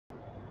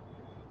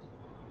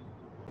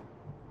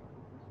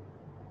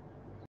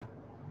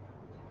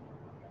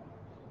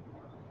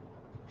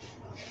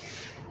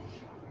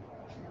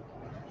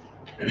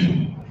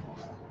Good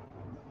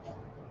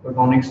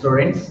morning,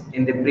 students.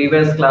 In the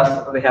previous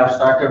class, we have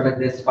started with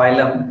this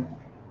phylum.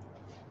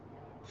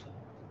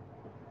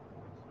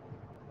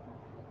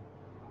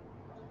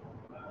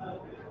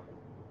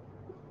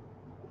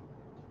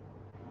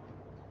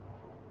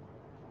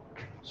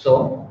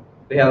 So,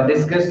 we have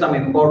discussed some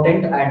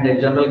important and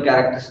general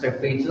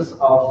characteristic features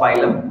of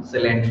phylum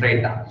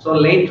Coelenterata. So,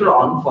 later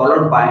on,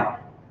 followed by,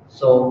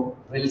 so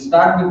we'll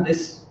start with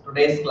this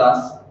today's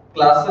class,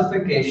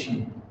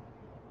 classification.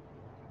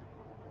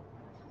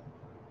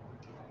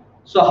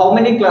 So, how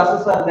many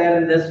classes are there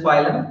in this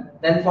phylum?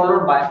 Then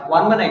followed by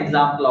one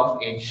example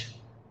of each.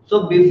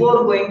 So,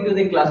 before going to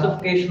the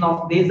classification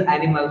of these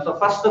animals, so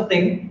first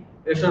thing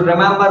you should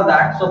remember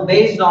that. So,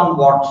 based on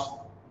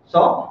what?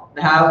 So,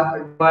 they have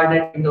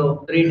divided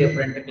into three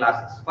different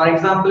classes. For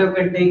example, you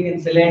can take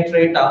in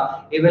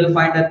Coelenterata, you will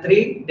find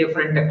three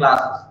different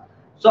classes.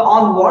 So,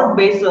 on what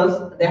basis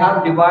they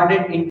have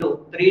divided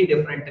into three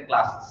different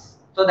classes?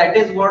 So, that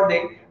is what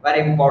they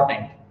very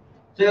important.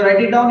 So, you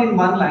write it down in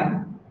one line.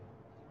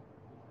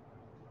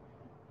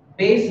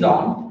 Based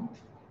on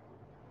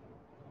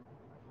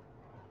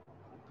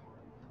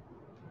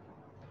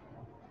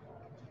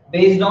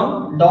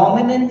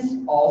dominance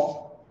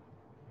of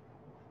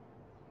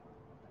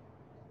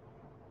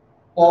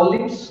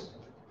polyps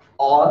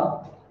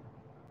or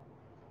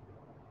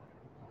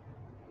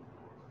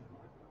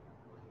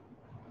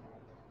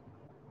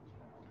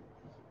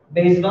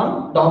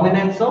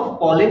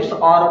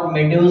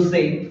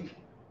medusae.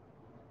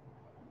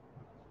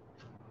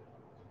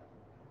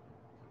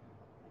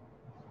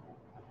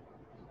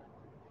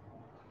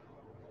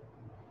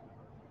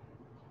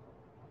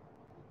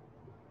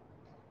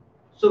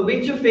 So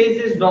which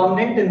phase is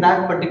dominant in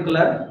that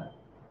particular,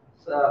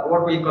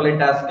 what we call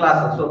it as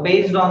classes. So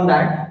based on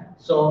that,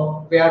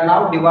 so we are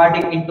now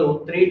dividing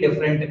into three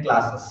different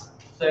classes.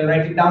 So you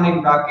write it down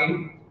in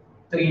bracket,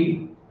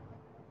 three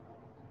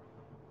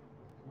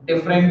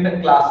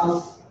different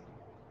classes.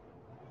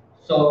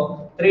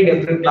 So three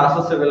different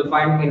classes you will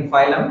find in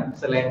phylum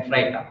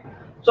Coelenterata.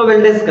 So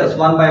we'll discuss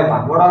one by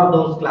one. What are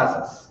those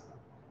classes?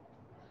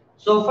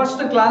 So first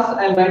class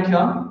I'll write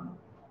here,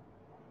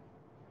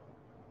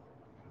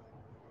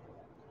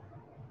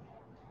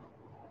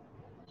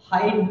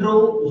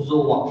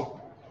 hydrozoa.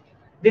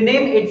 The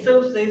name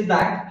itself says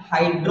that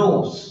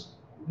hydros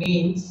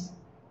means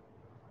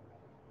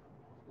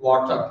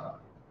water.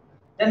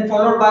 Then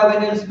followed by,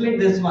 when you split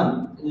this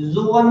one,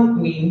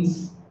 zoon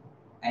means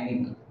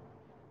animal.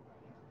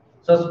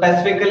 So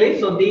specifically,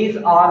 so these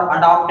are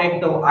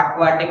adapted to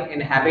aquatic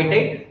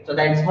inhabitat. So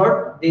that's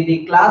what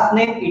the class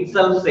name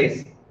itself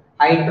says.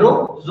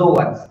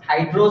 Hydrozoans.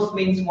 Hydros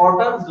means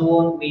water,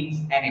 zoon means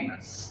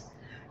animals.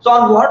 So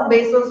on what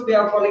basis we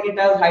are calling it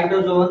as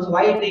hydrozoans?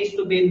 Why it needs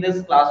to be in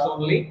this class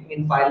only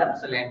in phylum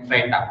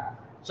Coelenterata?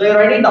 So you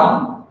write it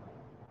down.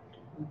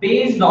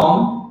 Based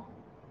on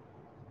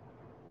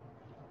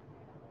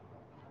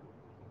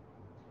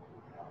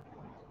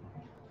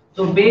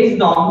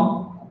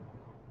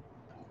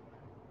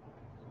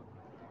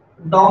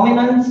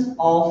dominance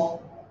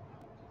of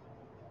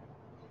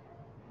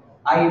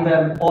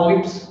either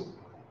polyps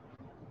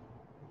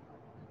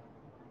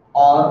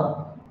or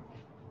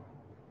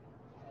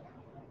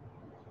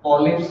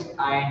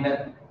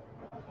and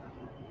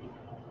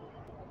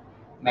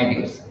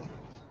medusa.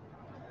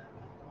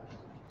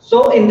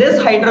 So in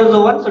this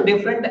hydrozoan, so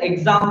different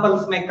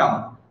examples may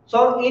come.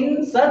 So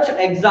in such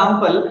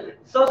example,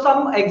 so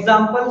some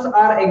examples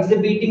are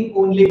exhibiting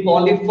only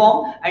polyp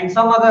form and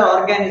some other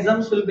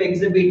organisms will be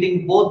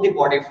exhibiting both the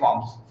body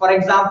forms. For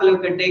example, you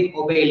can take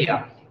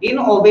Obelia. In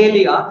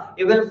Obelia,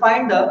 you will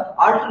find the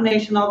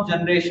alternation of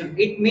generation.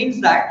 It means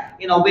that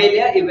in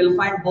Obelia, you will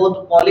find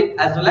both polyp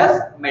as well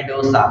as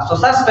medusa. So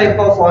such type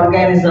of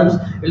organisms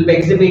will be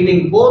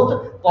exhibiting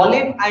both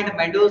polyp and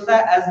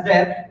medusa as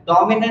their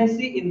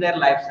dominancy in their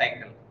life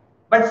cycle.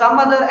 But some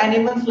other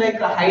animals like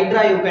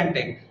hydra you can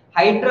take.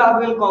 Hydra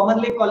will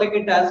commonly calling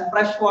it as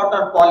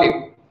freshwater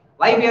polyp.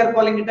 Why we are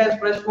calling it as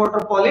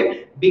freshwater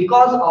polyp?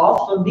 Because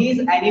of so these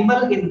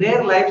animals in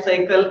their life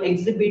cycle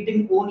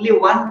exhibiting only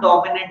one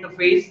dominant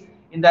phase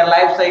in their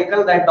life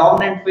cycle. That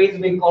dominant phase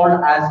we call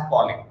as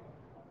polyp.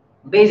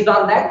 Based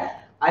on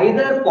that,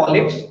 either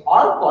polyps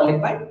or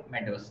polyp and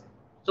medusa.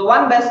 So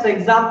one best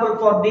example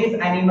for these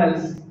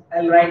animals,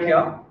 I'll write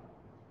here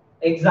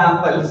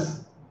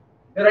examples.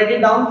 You write it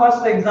down.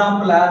 First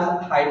example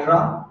as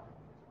hydra.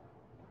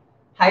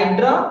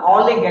 Hydra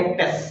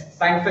oligatus,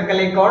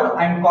 scientifically called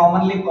and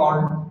commonly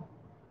called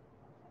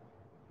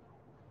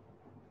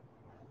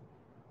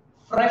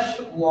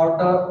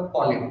freshwater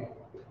polyp.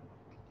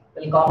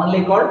 Will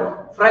commonly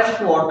called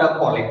freshwater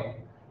polyp.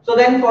 So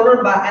then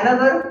followed by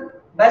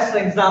another best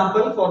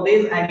example for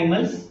these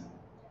animals,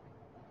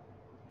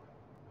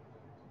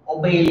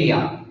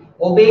 Obelia.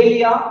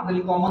 Obelia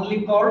will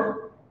commonly called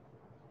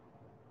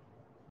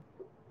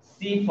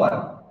sea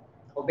fur.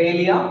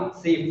 Obelia,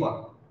 sea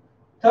fur.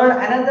 Third,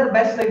 another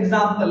best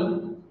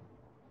example,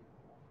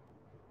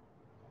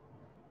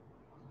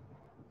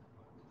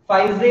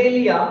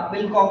 Physalia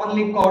will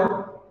commonly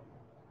called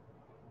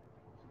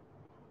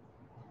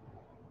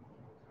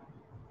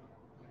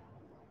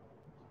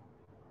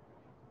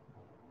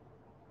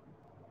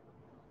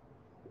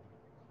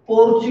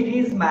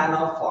Portuguese man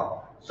of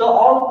war. So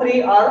all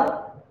three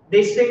are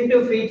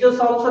distinctive features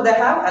also they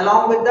have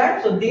along with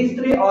that. So these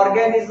three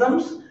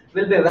organisms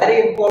will be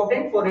very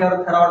important for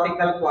your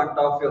theoretical point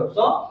of view.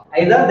 So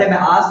either they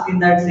may ask in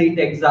that seat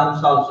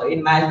exams also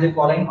in match the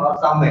following or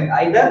somewhere.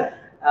 Either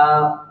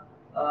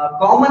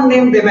common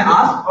name they may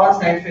ask or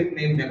scientific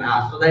name they may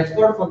ask. So that's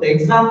what for the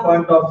exam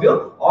point of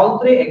view. All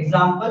three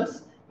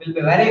examples will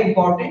be very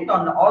important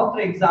on all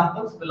three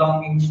examples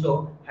belonging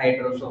to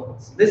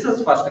hydrozoans. This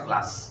is first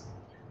class.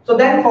 So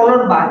then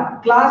followed by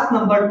class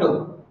number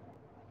 2,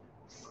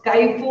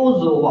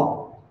 Scyphozoa.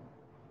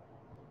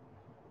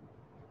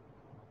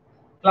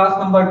 Class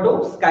number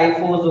 2,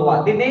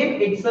 Scyphozoa. The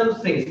name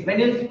itself says, when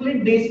you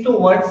split these two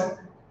words,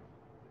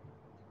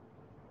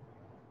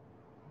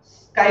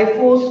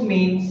 Scyphos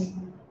means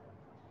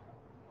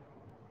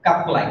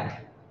cup-like.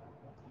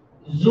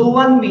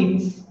 Zoon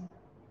means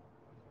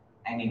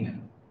animal.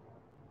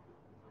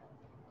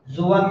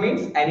 Zoon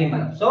means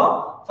animal.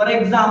 So, for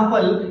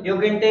example, you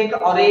can take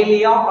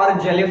Aurelia or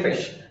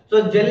jellyfish.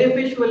 So,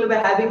 jellyfish will be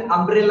having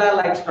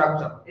umbrella-like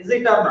structure. Is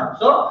it or not?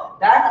 So,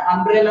 that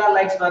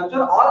umbrella-like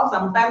structure, or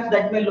sometimes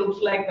that may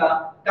looks like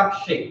a cup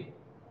shape.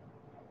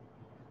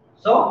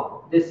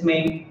 So, this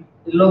may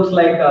looks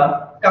like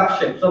a cup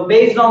shape. So,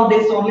 based on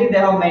this only, they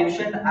have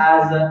mentioned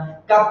as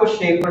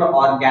cup-shaped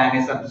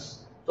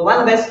organisms. So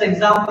one best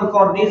example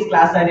for these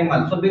class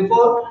animals. So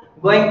before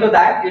going to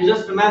that, you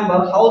just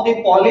remember how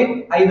the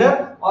polyp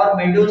either or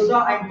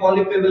medusa and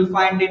polyp we will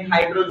find in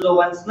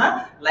hydrozoans,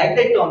 na? Like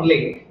that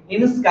only.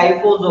 In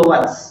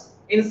scyphozoans,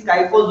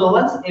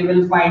 you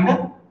will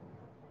find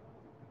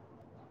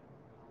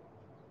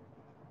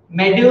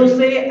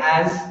medusae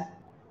as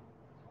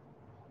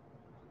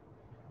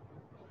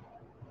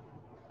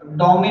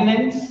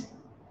dominance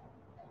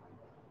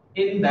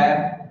in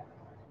their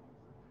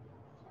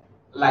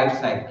life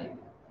cycle.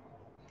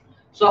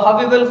 So how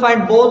we will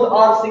find both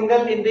are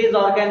single in these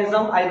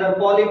organism, either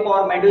polyp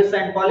or medusa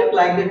and polyp,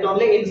 like that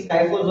only in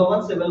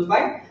scyphozoans we will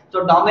find.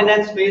 So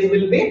dominance phase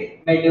will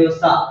be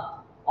medusa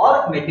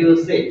or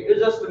medusae. You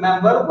just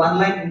remember one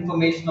line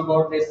information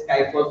about this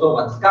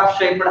scyphozoans,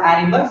 cup-shaped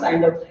animals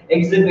and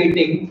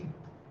exhibiting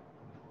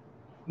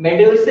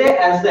medusae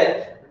as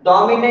a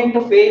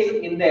dominant phase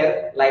in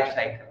their life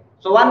cycle.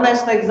 So one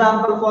best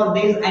example for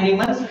these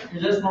animals, you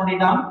just note it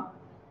down.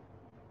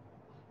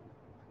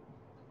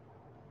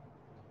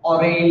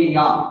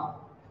 Aurelia.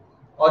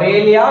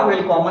 Aurelia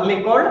will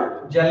commonly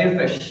called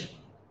jellyfish.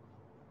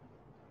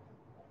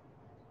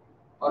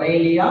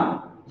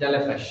 Aurelia,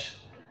 jellyfish.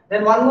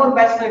 Then one more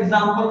best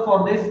example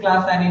for this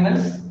class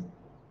animals.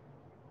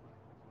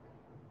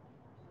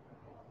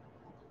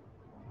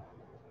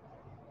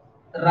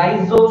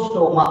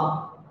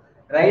 Rhizostoma.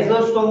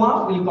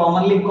 Rhizostoma will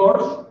commonly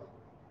called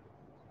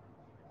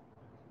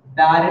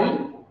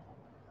barrel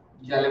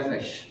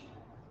jellyfish.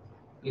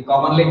 Will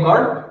commonly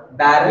called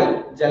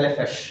barrel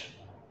jellyfish.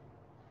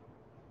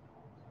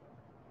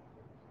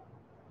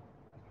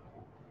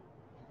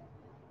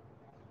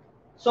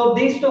 So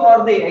these two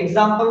are the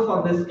example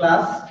for this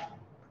class,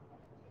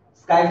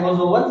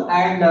 Scyphozoans,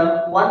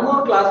 and one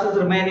more class is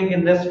remaining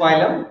in this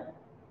phylum,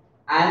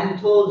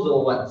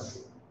 Anthozoans.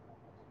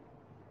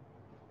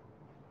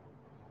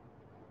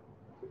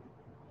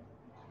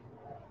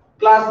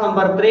 Class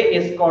number 3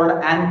 is called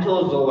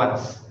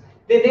Anthozoans.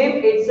 The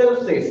name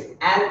itself says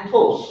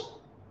anthos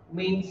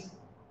means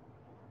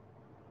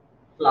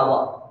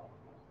flower.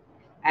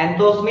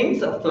 Anthos means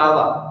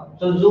flower.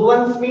 So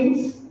zoans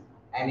means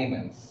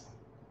animals.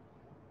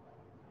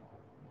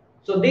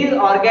 So these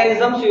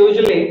organisms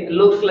usually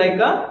looks like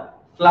a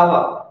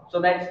flower. So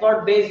that's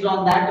what based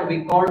on that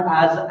we call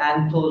as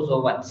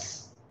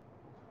anthozoans.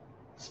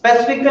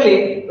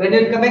 Specifically, when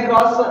you come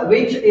across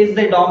which is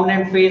the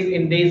dominant phase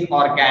in these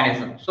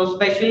organisms. So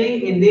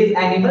especially in these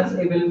animals,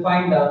 you will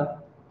find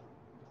a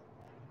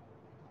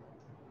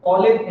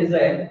polyp is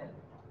a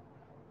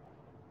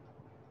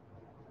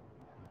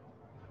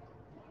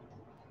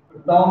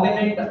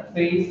dominant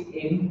phase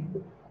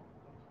in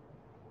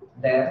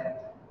their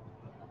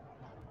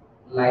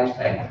life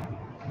cycle.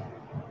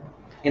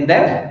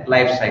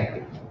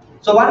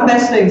 So one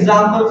best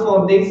example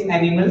for these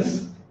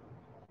animals,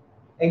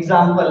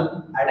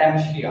 example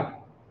Adamsia.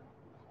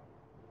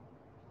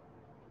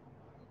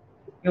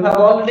 You have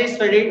already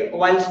studied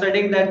while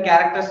studying their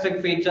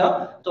characteristic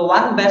feature. So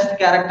one best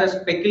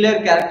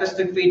peculiar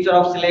characteristic feature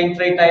of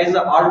Coelenterata is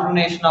the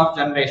alternation of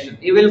generation.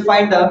 You will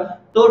find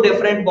two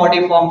different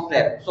body forms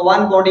there. So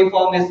one body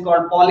form is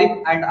called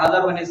polyp and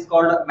other one is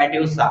called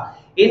medusa.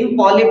 In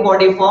polyp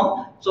body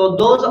form, so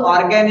those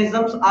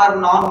organisms are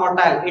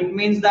non-motile. It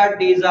means that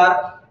these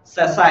are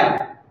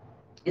sessile.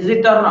 Is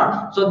it or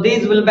not? So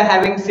these will be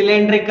having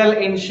cylindrical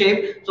in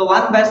shape. So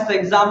one best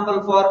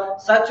example for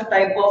such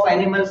type of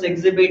animals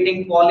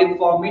exhibiting polyp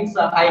form means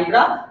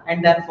hydra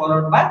and then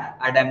followed by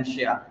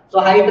Adamsia. So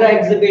hydra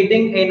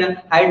exhibiting in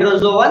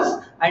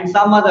hydrozoans and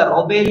some other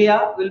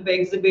obelia will be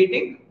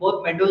exhibiting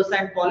both medusa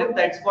and polyp.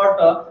 That's what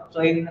so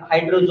in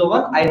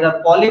hydrozoan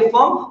either polyp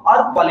form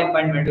or polyp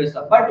and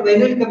medusa. But when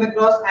you come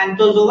across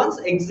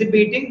anthozoans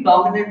exhibiting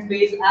dominant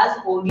phase as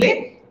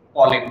only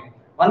polyp.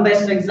 One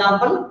best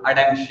example,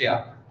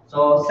 Adamsia.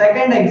 So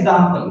second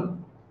example,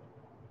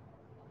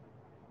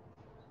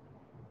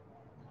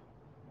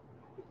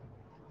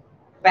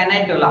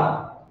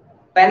 Pennatula.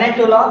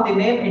 Pennatula, the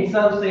name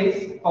itself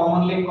says,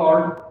 commonly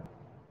called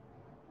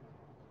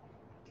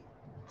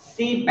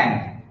sea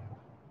pen.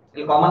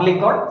 Commonly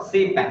called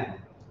sea pen.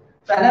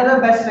 So another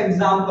best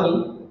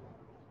example,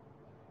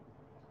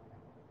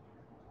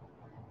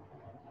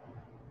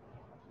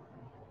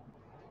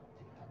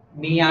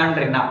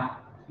 Meandrina.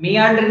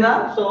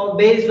 Meandrina, so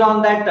based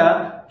on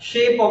that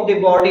shape of the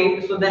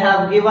body, so they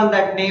have given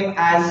that name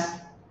as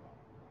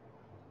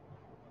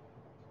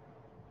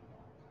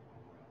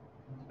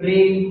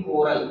brain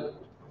coral.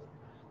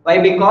 Why?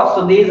 Because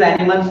so these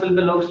animals will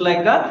be looks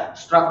like a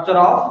structure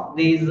of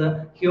these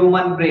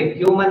human brain.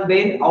 Human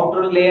brain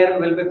outer layer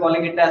will be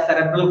calling it as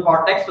cerebral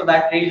cortex. So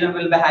that region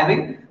will be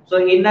having so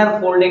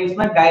inner foldings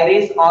na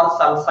gyrus or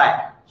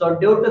sulci. So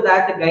due to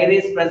that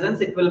gyrus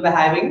presence, it will be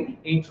having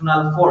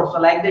internal fold. So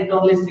like that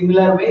only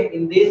similar way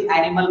in this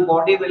animal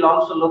body will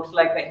also looks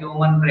like a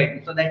human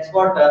brain. So that's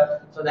what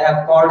so they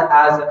have called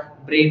as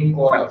brain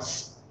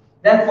corals.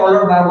 Then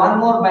followed by one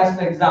more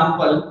best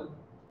example,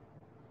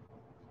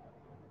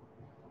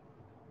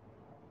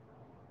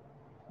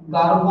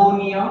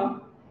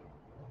 Gorgonia,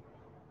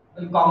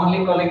 will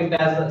commonly calling it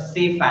as a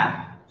sea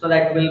fan. So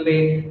that will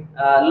be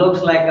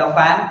looks like a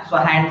fan, so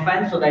hand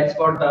fan. So that's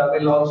what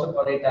we'll also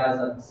call it as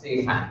a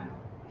sea fan.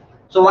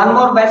 So one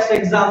more best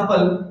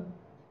example,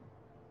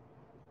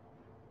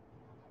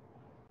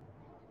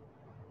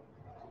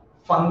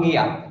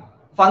 fungia.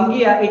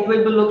 Fungia, it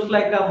will be looks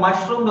like a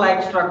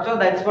mushroom-like structure.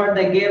 That's what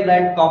they gave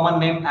that common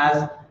name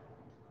as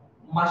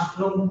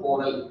mushroom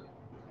coral.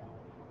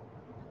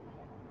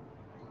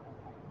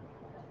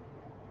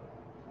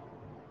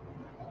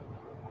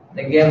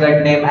 They gave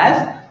that name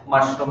as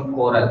mushroom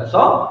coral.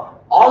 So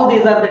all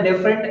these are the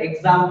different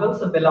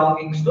examples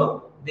belonging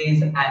to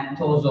these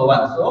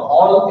anthozoans. So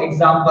all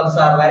examples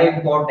are very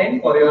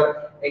important for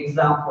your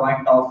exam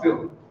point of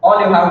view. All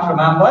you have to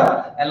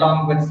remember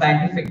along with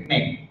scientific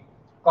name.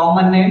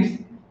 Common names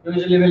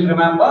usually will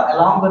remember,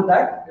 along with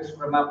that just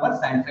remember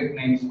scientific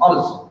names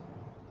also.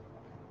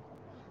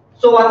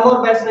 So one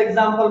more best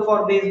example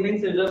for these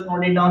means you just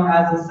note it down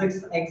as a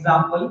sixth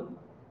example.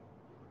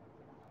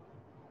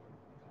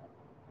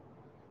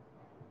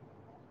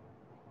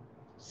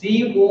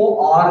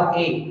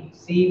 Corallium,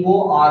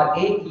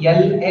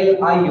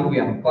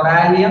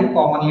 corallium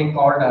commonly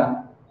called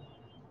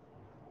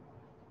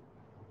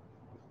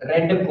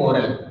red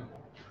coral.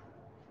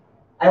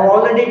 I've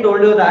already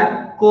told you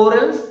that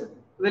corals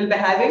will be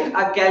having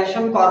a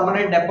calcium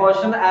carbonate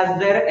deposition as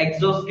their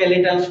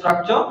exoskeletal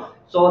structure.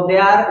 So they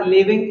are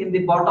living in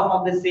the bottom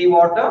of the sea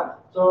water.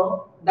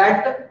 So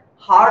that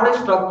hard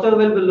structure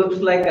will be looks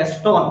like a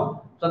stone.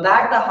 So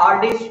that the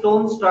hardy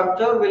stone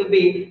structure will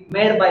be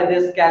made by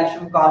this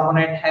calcium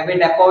carbonate heavy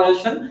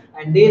deposition,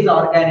 and these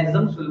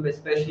organisms will be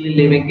especially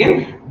living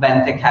in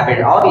benthic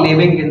habitat or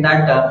living in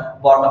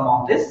that bottom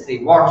of this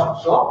sea water.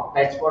 So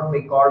that's what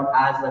we call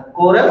as the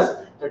corals.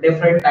 The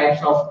different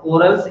types of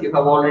corals you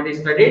have already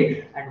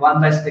studied, and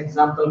one best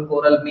example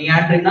coral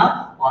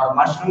meandrina or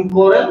mushroom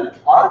coral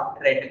or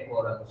red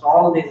coral. So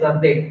all these are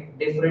the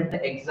different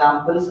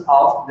examples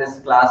of this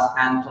class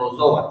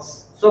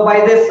anthozoans. So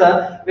by this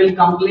we'll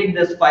complete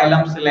this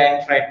phylum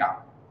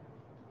Coelenterata.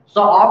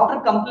 So after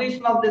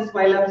completion of this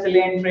phylum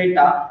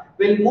Coelenterata,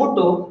 we'll move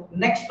to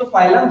next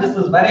phylum. This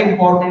is very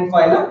important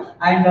phylum,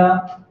 and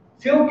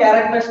few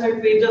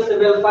characteristic features you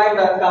will find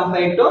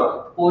compared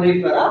to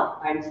Porifera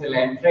and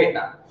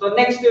Coelenterata. So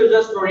next you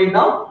just note it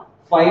down,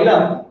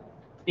 phylum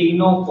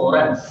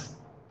Ctenophorans.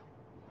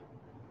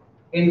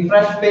 In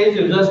fresh page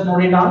you just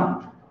note it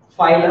down,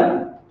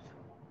 phylum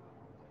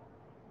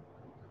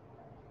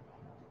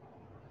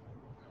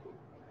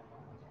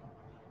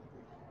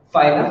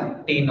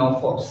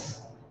Ctenophores.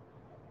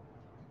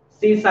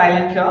 See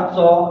silent here.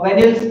 So when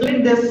you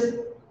split this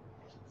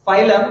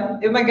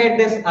phylum, you may get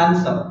this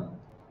answer,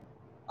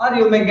 or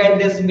you may get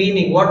this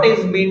meaning. What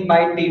is mean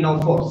by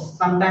ctenophores?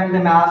 Sometimes they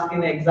may ask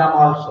in exam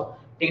also.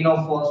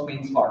 Ctenophores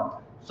means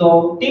what?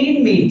 So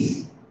teen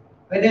means,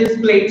 when you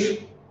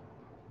split,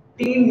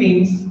 teen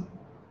means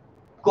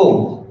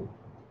comb.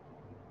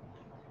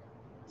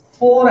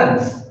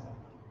 Forans.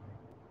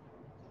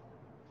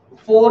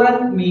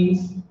 Foran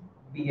means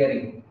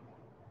bearing.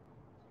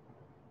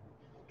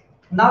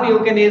 Now you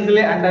can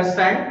easily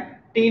understand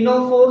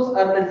ctenophores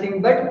are nothing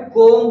but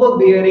comb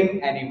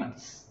bearing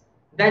animals.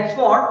 That's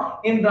what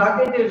in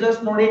bracket you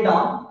just note it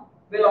down.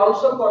 We'll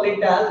also call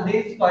it as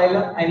these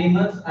phylum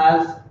animals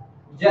as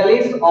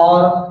jellies,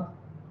 or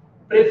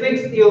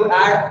prefix you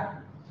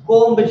add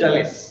comb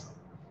jellies.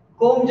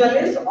 Comb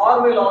jellies,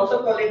 or we'll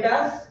also call it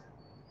as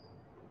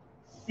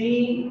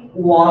sea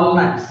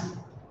walnuts.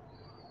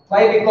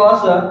 Why?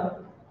 Because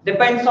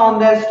depends on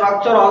their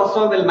structure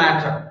also will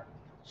matter.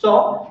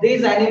 So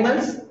these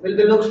animals will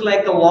be looks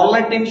like a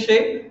walnut in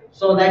shape.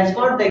 So that's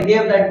what they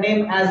gave that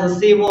name as a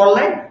sea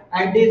walnut,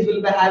 and these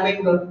will be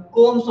having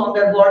combs on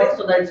their body.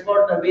 So that's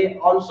what we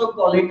also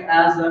call it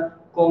as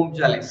comb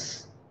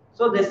jellies.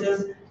 So this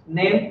is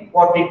name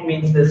what it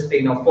means, this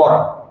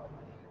ctenophora.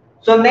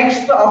 So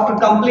next, after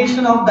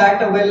completion of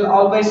that, we'll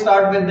always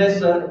start with this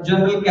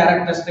general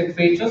characteristic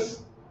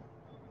features.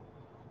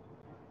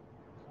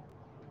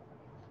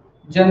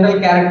 General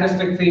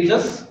characteristic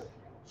features,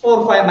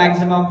 4, 5,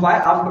 maximum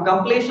 5. After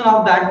completion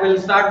of that, we'll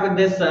start with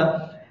this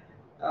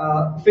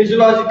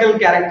physiological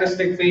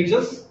characteristic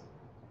features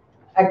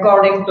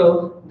according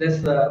to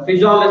this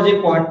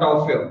physiology point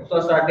of view.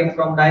 So starting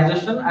from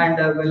digestion and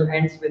will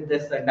ends with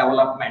this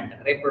development,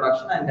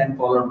 reproduction, and then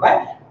followed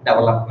by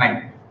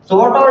development. So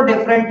what are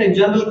different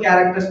general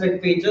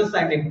characteristic features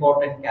and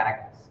important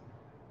characters?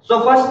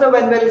 So first,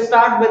 when we'll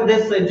start with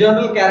this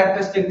general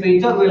characteristic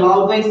feature, we'll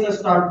always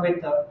start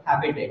with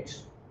habitat.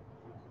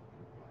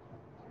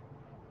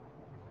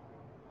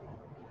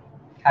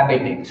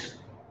 Habitat.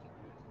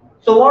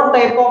 So what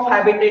type of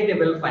habitat you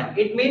will find?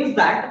 It means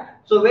that,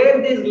 so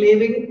where these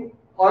living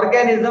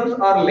organisms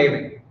are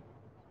living.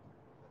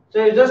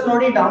 So you just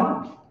note it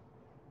down.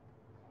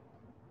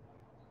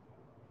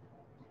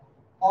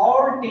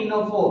 All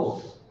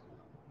ctenophores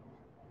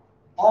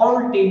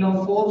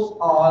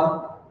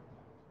are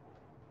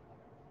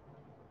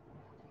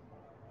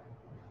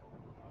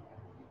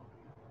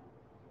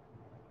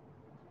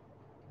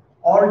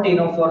all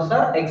ctenophores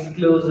are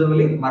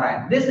exclusively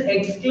marine. This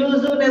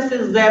exclusiveness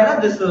is there,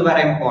 this is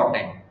very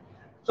important.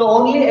 So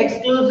only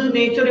exclusive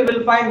nature you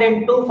will find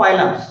in 2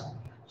 phylums.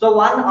 So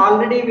one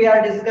already we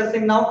are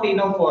discussing now,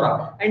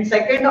 ctenophora, and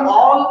second,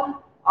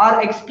 all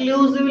are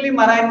exclusively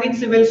marine, means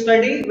you will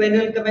study when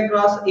you will come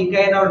across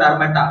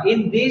Echinodermata.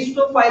 In these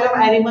 2 phylum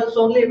animals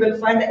only you will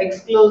find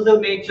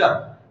exclusive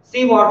nature.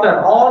 Sea water,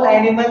 all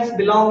animals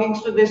belonging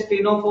to this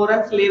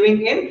ctenophorans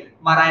living in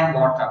marine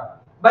water.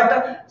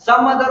 But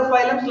some other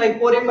phylums like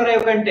Porifera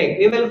you can take.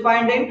 You will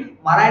find in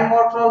marine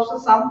water also,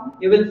 some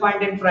you will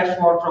find in fresh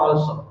water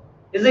also.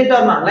 Is it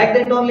or not? Like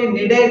that only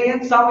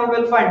Cnidarians, some you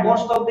will find.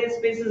 Most of these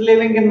species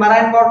living in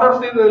marine water,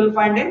 few you will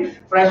find in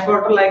fresh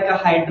water like a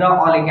Hydra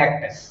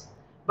oligactus.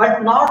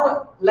 But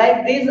not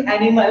like these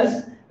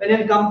animals when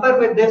you compare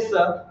with this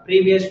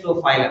previous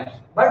 2 phylums.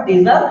 But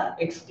these are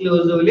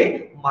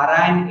exclusively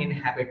marine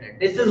inhabited.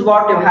 This is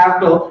what you have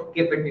to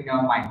keep it in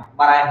your mind,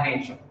 marine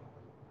nature.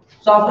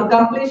 So after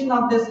completion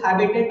of this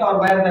habitat or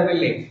where they will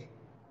live,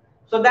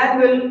 so then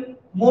we'll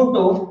move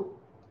to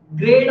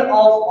grade of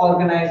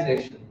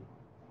organization.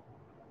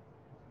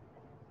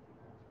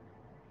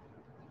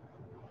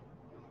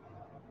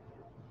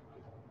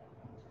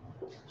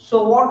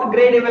 So what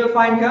grade you will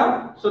find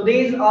here? So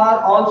these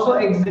are also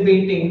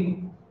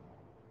exhibiting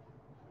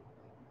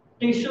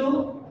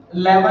tissue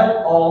level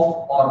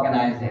of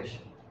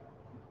organization.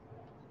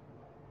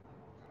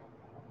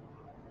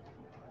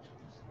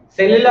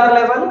 Cellular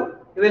level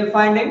you will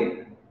find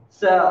in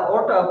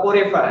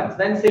poriferans.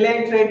 Then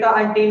Coelenterata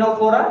and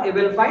Ctenophora you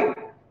will find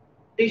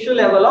tissue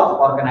level of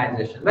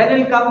organization. When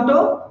you will come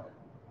to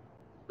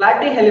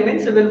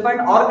platyhelminths, you will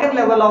find organ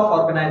level of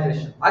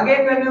organization.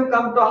 Again, when you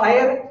come to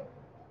higher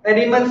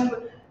animals,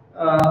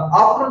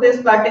 after this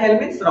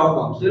platyhelminths,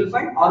 roundworms, you will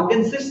find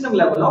organ system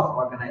level of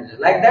organization.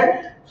 Like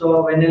that.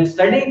 So when you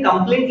study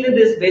completely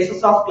this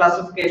basis of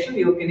classification,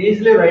 you can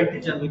easily write the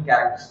general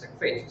characteristic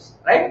features,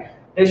 right?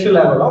 Tissue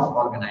level of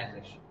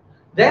organization.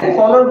 Then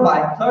followed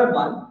by third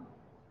one,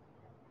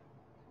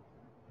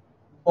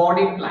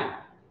 body plan.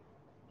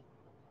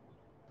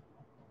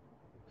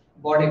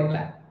 Body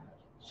plan.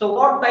 So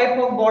what type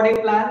of body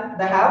plan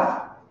they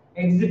have?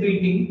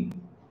 Exhibiting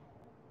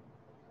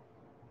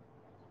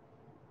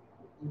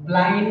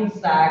blind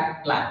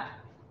sac plan.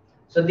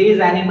 So these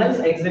animals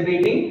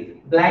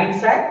exhibiting blind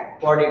sac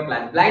body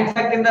plan. Blind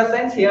sac in the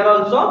sense here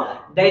also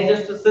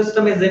digestive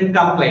system is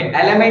incomplete.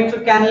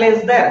 Alimentary canal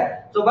is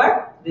there. So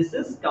but this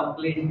is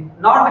complete,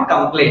 not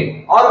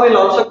complete, or we'll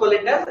also call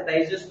it as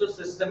digestive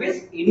system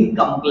is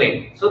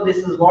incomplete. So this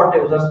is what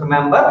you just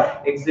remember,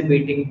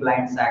 exhibiting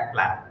blind sac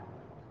plan.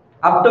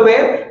 Up to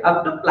where?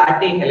 Up to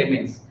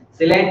platyhelminths,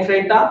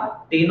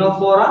 Coelenterata,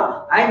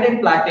 Ctenophora, and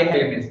then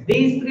platyhelminths.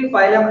 These 3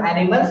 phylum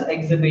animals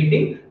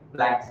exhibiting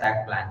blind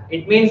sac plan.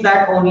 It means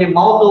that only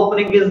mouth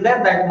opening is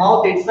there, that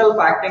mouth itself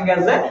acting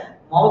as a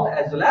mouth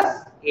as well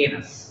as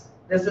anus.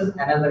 This is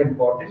another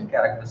important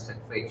characteristic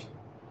feature.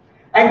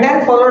 And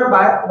then followed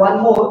by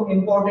one more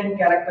important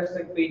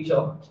characteristic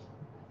feature.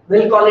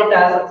 We'll call it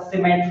as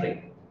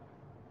symmetry.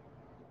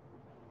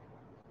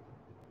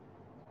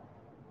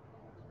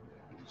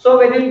 So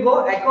when we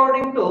go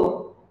according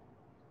to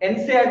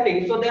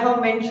NCERT, so they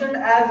have mentioned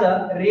as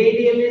a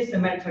radially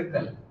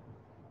symmetrical.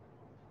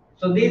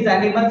 So these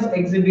animals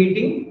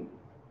exhibiting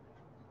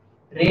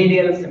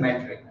radial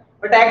symmetry.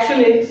 But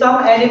actually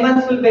some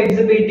animals will be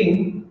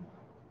exhibiting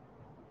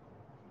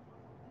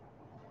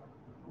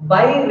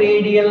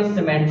biradial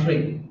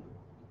symmetry.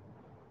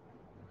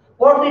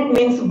 What it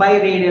means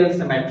biradial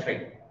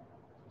symmetry?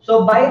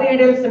 So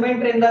biradial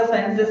symmetry in the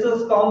sense this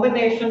is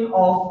combination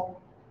of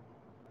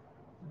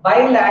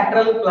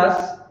bilateral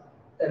plus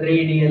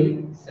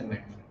radial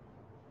symmetry.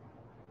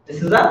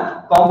 This is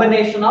a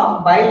combination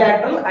of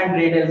bilateral and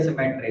radial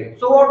symmetry.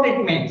 So what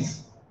it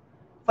means?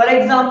 For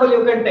example,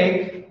 you can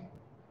take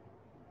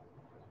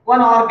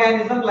One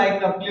organism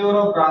like a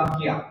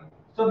pleurobranchia.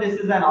 So this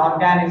is an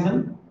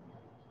organism.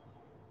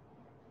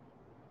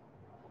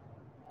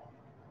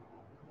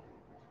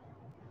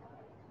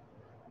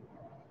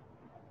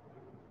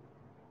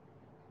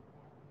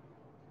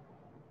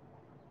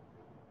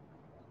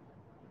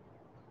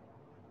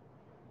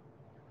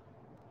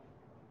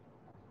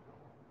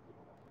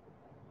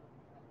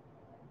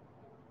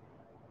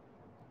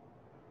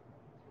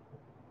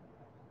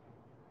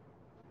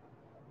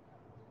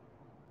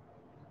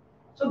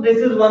 So this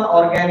is one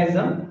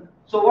organism.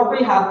 So what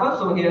will happen?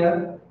 So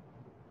here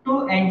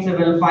two ends you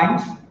will find.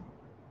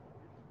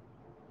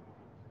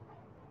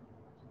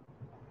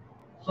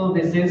 So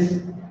this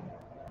is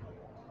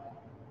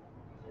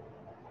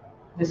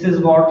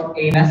what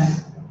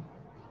anus.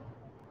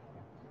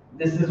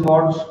 This is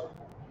what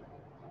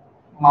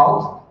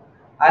mouth.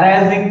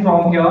 Arising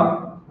from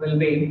here will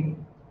be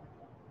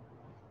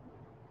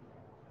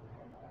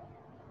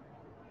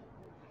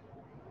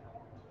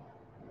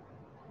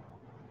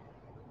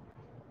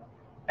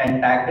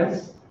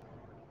tentacles.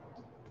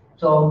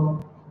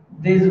 So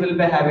these will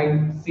be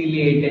having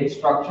ciliated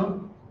structure.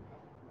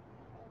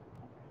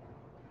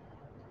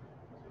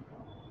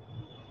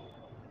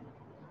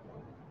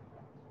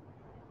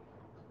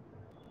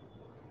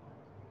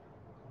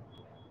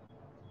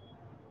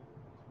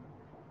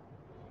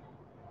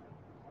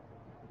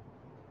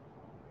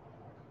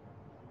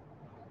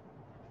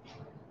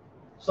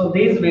 So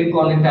these we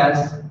call it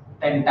as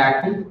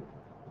tentacle.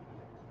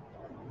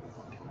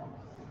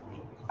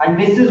 And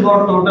this is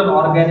what total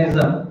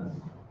organism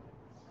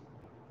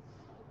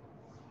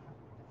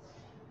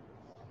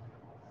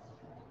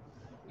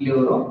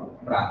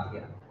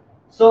pleurobranchia.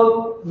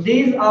 So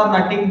these are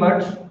nothing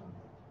but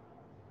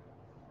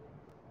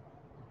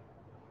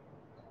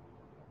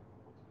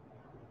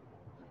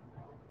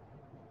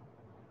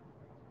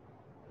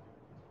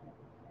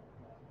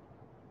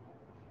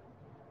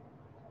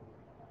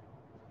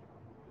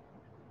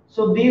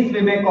so these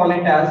we may call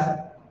it as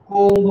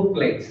comb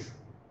plates.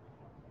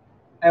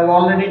 I've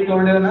already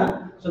told you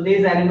now. So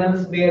these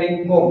animals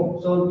bearing comb.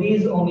 So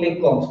these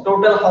only combs.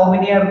 Total how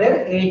many are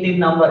there? 8 in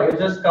number. You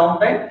just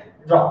count and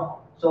draw.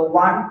 So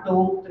 1,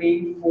 2,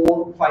 3,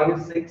 4,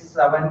 5, 6,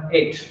 7,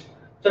 8.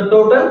 So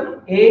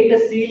total 8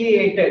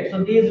 ciliated.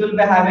 So these will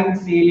be having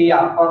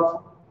cilia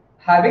or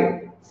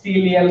having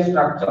cilial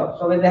structure.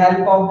 So with the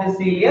help of the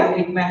cilia,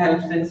 it may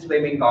help in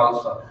swimming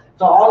also.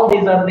 So all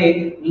these are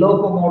the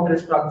locomotor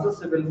structures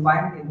you will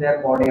find in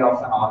their body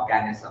of an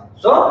organism.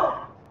 So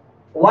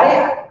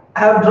why I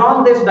have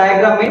drawn this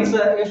diagram means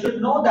you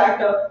should know that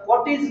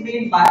what is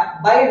meant by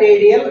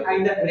biradial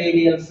and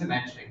radial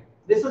symmetry.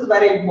 This is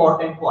very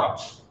important point.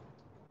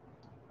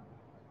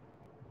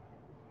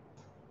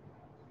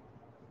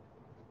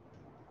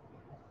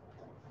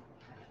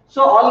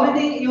 So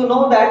already you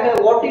know that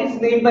what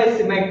is meant by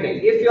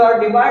symmetry. If you are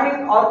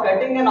dividing or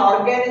cutting an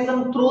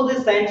organism through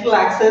the central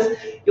axis,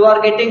 you are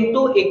getting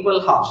two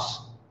equal halves.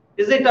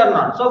 Is it or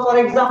not? So for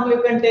example,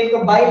 you can take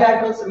a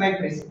bilateral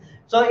symmetry.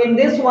 So in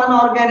this one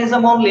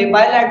organism only,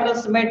 bilateral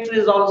symmetry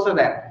is also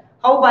there.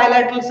 How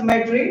bilateral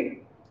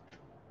symmetry?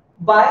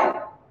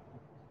 By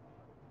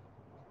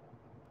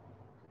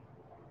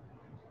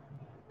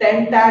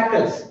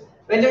tentacles.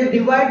 When you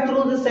divide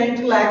through the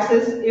central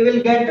axis, you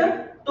will get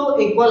two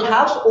equal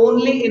halves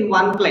only in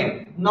one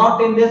plane.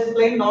 Not in this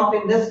plane, not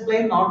in this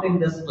plane, not in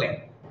this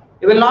plane.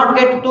 You will not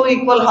get two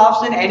equal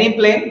halves in any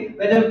plane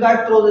when you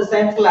cut through the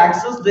central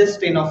axis this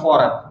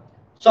stenophora.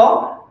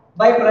 So,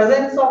 by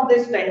presence of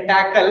these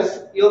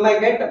tentacles, you may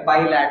get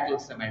bilateral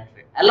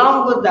symmetry.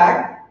 Along with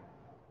that,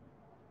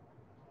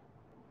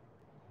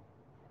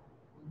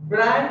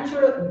 branched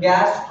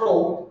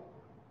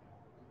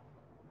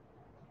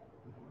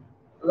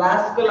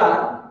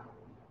gastrovascular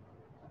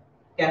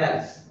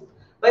canals.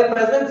 By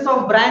presence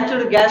of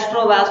branched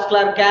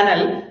gastrovascular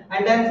canal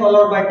and then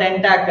followed by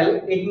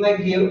tentacle, it may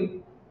give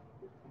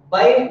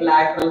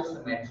bilateral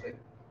symmetry.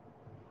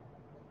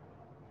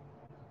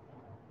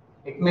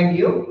 It may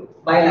give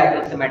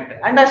bilateral symmetry.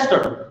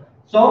 Understood?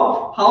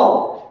 So,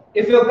 how?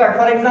 If you cut,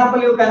 for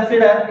example, you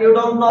consider you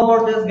don't know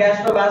about this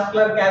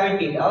gastrovascular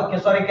cavity, okay,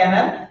 sorry,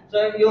 canal.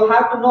 So you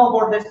have to know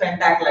about this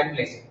tentacle at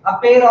least. A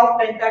pair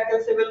of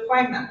tentacles you will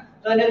find now.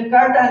 So when you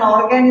cut an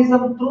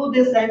organism through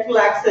this central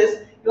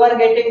axis, you are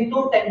getting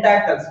two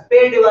tentacles.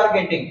 Paired you are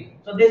getting.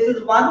 So this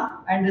is one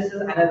and this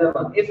is another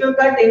one. If you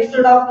cut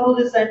instead of through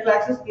this central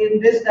axis in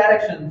this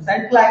direction,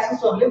 central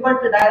axis only,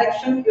 but the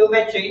direction you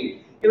may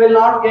change, you will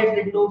not get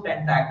the two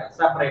tentacles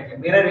separately.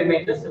 Mirror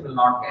images you will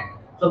not get.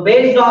 So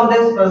based on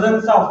this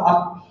presence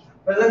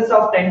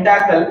of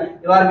tentacle,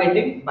 you are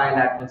getting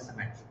bilateral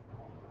symmetry.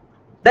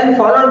 Then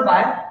followed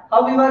by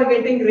how you are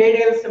getting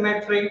radial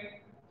symmetry.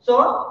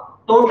 So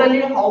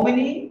totally how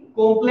many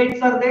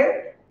completes are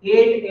there?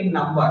 8 in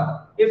number.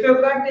 If you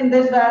cut in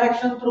this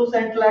direction through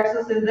central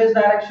axis, in this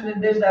direction,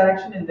 in this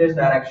direction, in this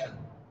direction,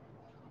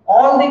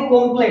 all the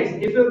completes,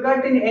 if you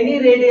cut in any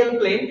radial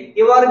plane,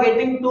 you are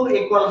getting two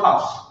equal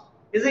halves.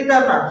 Is it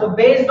or not? So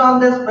based on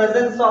this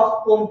presence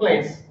of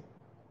completes,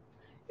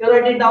 you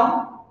write it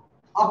down.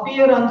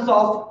 Appearance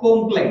of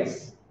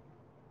complex.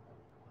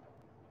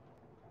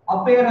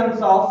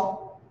 appearance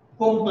of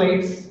comb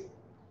plates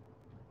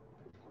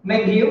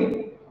may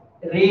give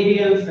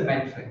radial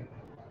symmetry.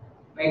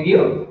 May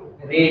give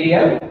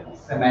radial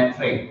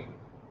symmetry.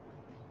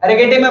 Are you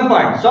getting my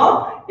point?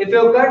 So, if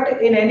you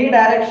cut in any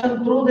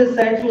direction through this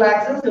central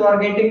axis, you are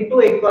getting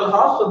two equal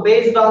halves. So,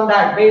 based on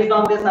that, based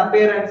on this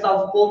appearance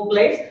of comb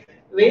plates,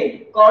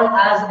 we call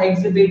as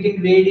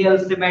exhibiting radial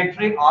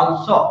symmetry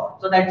also.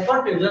 So, that's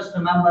what you just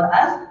remember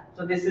as.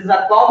 So, this is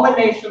a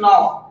combination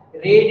of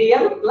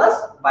radial plus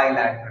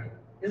bilateral.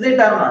 Is it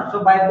or not?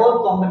 So, by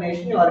both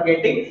combination, you are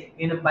getting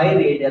in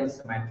biradial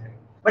symmetry.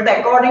 But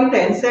according to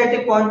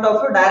NCERT point of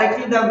view,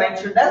 directly they are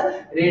mentioned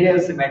as radial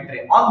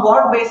symmetry. On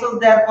what basis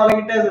they are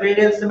calling it as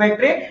radial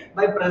symmetry?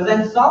 By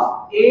presence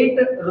of 8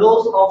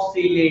 rows of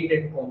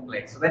ciliated comb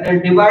plates. When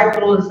you divide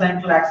through the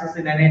central axis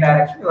in any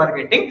direction, you are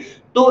getting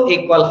two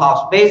equal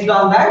halves. Based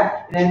on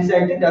that, in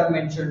NCERT they are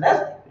mentioned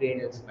as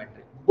radial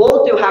symmetry.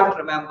 Both you have to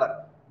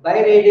remember.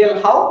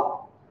 Biradial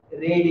how?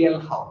 Radial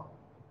how?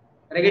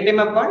 Are you getting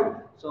my point?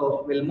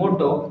 So we'll move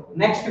to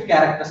next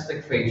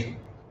characteristic feature.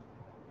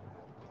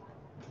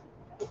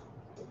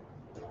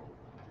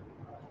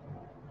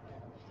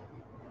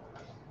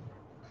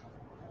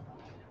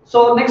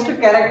 So next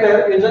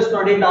character, you just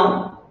note it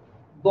down.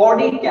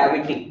 Body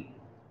cavity.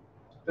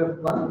 Fifth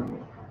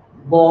one,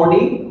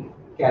 body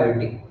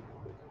cavity.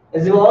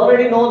 As you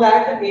already know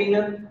that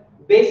in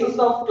basis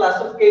of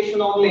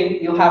classification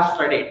only you have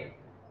studied.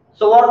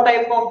 So what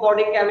type of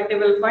body cavity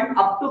will find?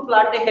 Up to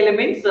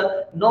platyhelminths,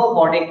 no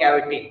body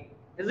cavity.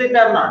 Is it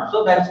or not?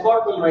 So that's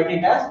what we'll write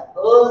it as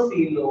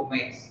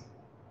acoelomates.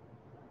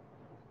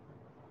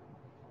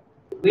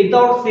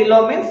 Without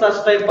coelomates,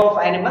 such type of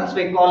animals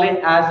we call it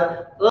as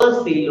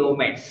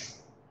acoelomates.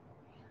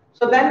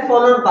 So then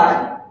followed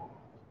by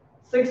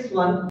sixth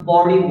one,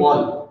 body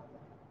wall.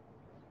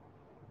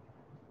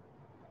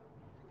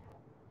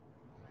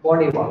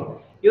 Body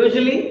wall.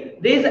 Usually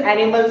these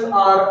animals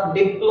are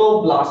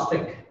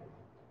diploblastic.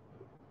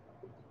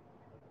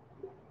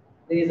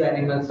 These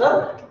animals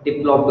are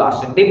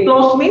diploblastic.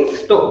 Diplos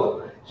means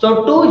two.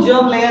 So two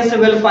germ layers you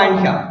will find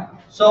here.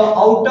 So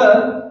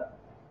outer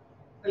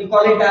we'll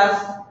call it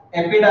as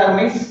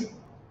epidermis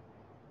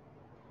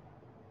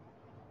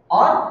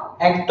or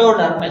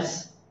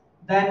ectodermis.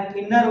 Then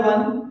inner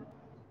one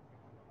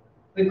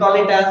we call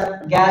it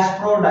as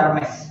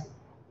gastrodermis.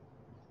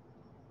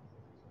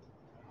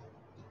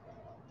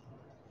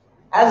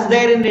 As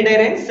there in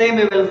Nidarians, same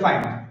we will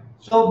find.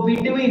 So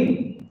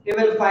between you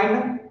will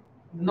find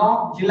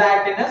no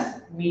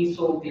gelatinous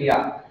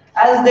mesoglea.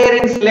 As there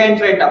in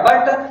Coelenterata,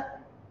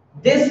 but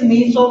this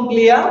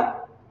mesoglea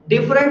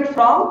different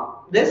from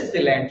this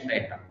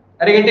Coelenterata.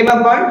 Are you getting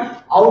my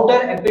point?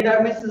 Outer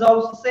epidermis is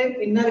also same,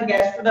 inner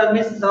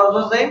gastrodermis is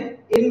also same.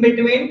 In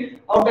between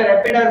outer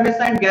epidermis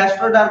and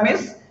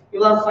gastrodermis,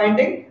 you are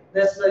finding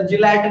this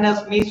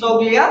gelatinous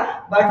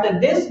mesoglea,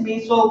 but this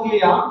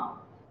mesoglea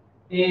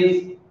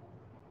is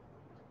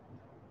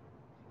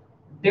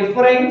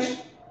different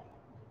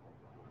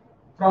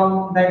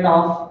from that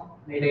of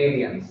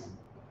Cnidarians.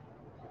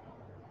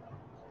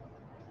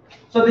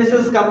 So this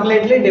is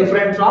completely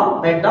different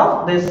from that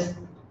of this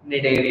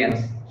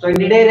Cnidarians. So in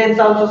Cnidarians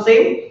also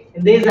same,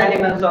 in these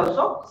animals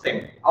also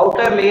same.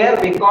 Outer layer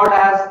we call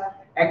as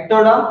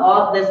ectoderm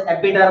or this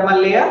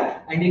epidermal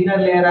layer, and inner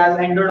layer as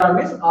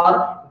endodermis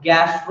or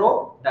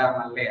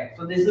gastrodermal layer.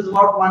 So this is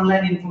what one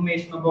line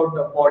information about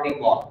the body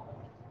wall.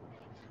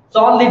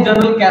 So all the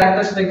general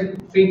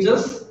characteristic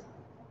features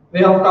we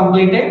have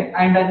completed,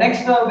 and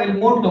next we'll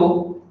move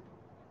to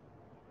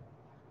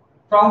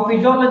from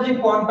physiology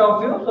point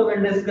of view. So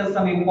we'll discuss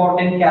some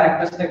important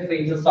characteristic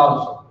features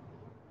also.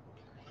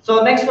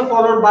 So next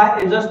followed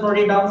by, you just note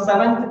it down,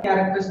 seventh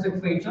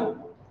characteristic feature,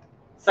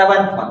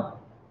 seventh one.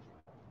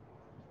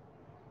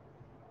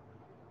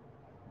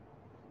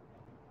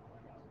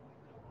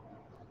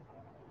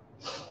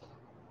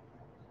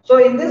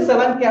 So in this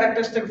seventh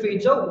characteristic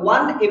feature,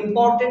 one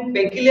important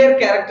peculiar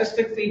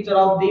characteristic feature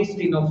of these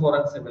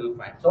ctenophorans you will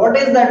find. So what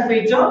is that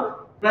feature?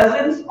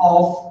 Presence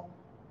of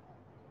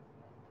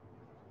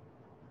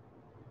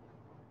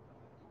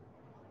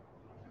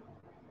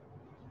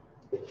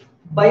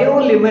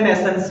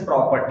bioluminescence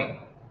property.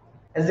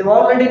 As you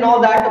already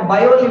know that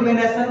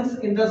bioluminescence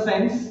in the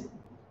sense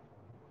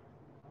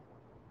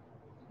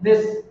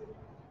this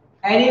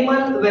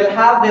animal will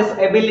have this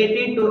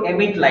ability to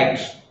emit light.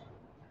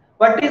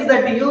 What is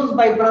that used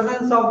by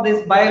presence of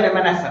this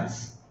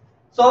bioluminescence?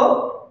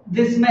 So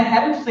this may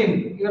help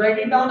him. You write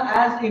it down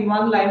as in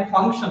one line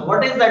function.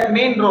 What is that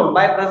main role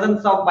by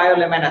presence of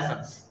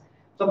bioluminescence?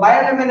 So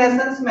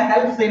bioluminescence may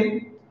help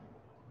him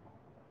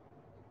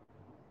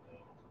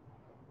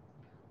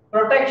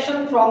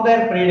protection from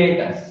their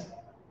predators.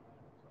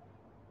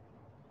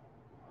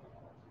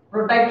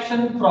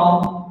 Protection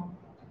from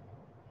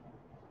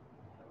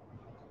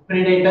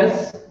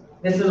predators.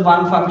 This is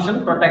one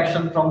function,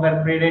 protection from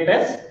their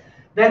predators.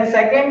 Then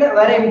second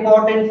very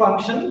important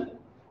function,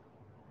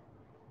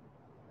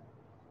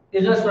 you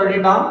just write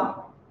it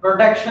down,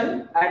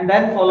 protection, and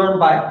then followed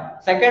by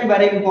second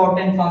very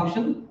important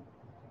function,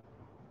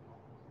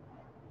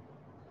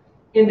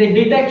 in the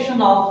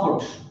detection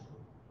of food.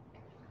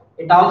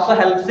 It also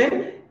helps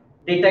in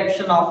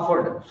detection of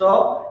food.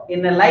 So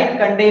in a light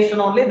condition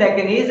only, they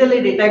can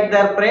easily detect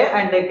their prey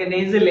and they can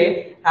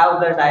easily have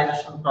the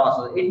digestion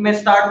process. It may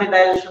start the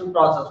digestion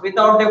process.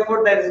 Without the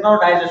food, there is no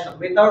digestion.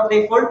 Without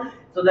the food,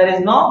 so there is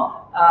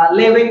no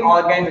living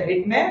organ.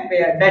 It may be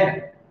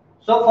dead.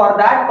 So for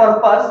that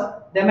purpose,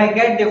 they may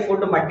get the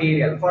food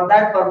material. For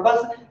that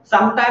purpose,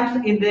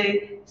 sometimes in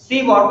the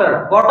sea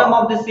water, bottom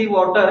of the sea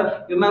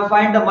water, you may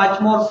find a much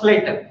more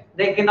slit.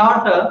 They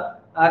cannot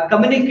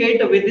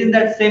communicate within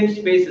that same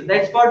space.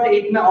 That's what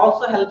it may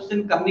also helps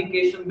in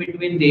communication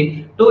between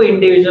the two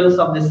individuals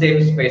of the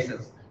same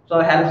spaces. So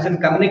helps in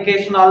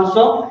communication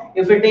also.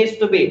 If it is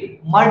to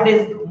be mud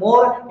is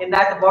more in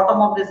that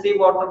bottom of the sea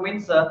water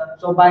means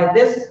so by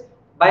this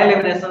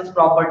bioluminescence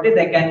property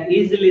they can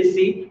easily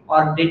see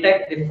or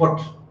detect the food.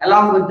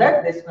 Along with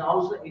that, this may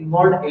also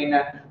involved in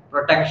a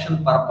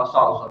protection purpose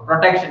also.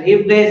 Protection.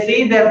 If they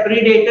see their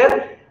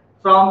predator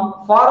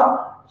from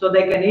far, so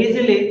they can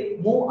easily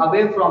move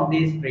away from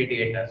these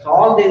predators. So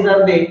all these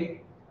are the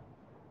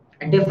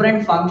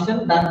different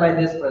function done by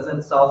this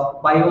presence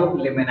of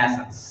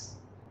bioluminescence.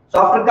 So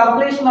after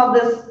completion of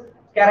this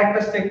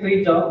characteristic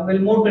feature, we'll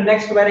move to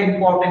next very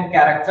important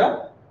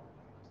character.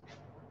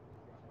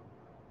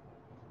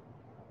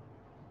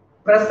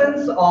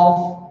 Presence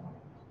of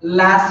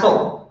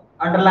lasso.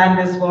 Underline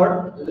this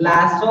word,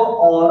 lasso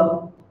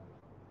or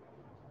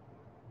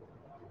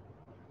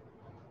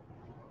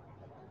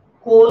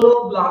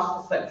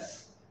coloblast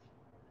cells.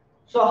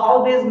 So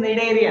how these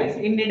nidarians?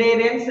 In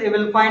nidarians, you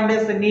will find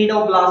this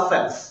nidoblast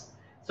cells.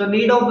 So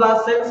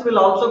nidoblast cells will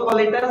also call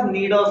it as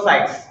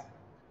nidocytes.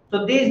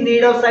 So these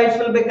nidocytes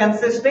will be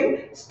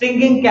consisting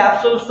stinging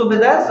capsules to be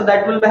there. So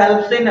that will be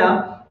helps in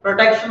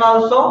protection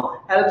also,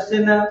 helps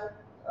in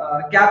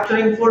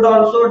capturing food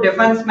also,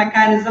 defense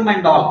mechanism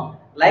and all.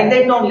 Like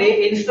that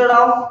only, instead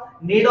of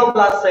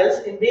nidoblast cells,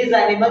 in these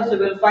animals you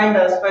will find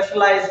a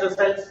specialized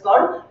cells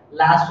called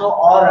lasso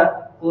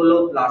or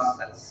coloblast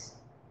cells.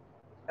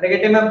 Are you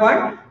getting my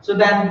point? So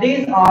then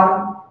these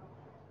are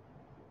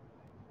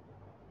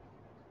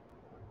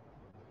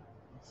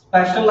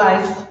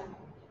specialized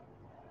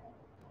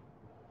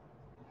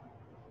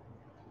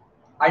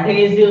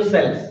adhesive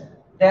cells.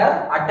 They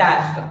are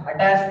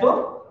attached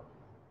to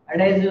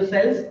adhesive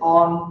cells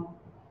on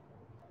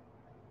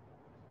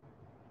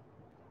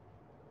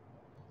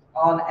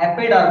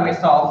epidermis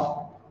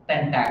of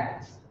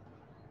tentacles.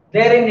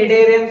 There in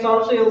nidarians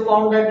also you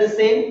found that the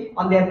same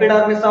on the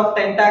epidermis of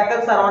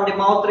tentacles around the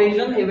mouth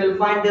region you will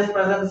find this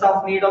presence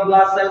of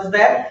nidoblast cells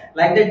there.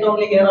 Like that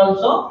only here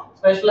also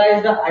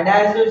specialized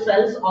adhesive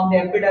cells on the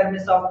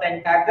epidermis of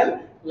tentacle,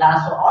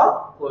 lasso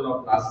or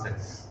coloblast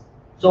cells.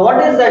 So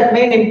what is that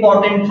main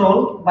important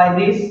role by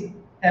this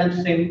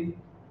helps in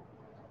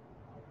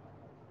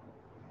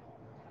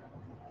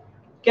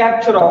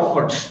capture of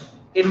food,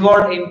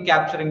 involved in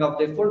capturing of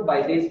the food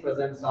by this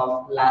presence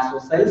of lasso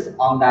cells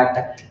on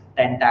that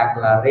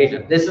tentacular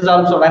region. This is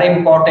also very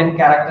important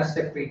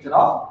characteristic feature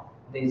of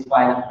these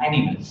phylum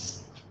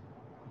animals.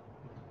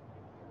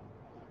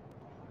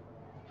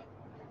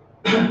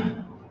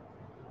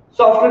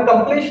 So after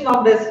completion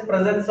of this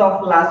presence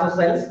of lasso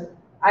cells,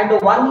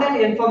 and one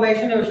line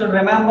information you should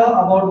remember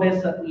about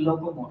this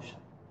locomotion.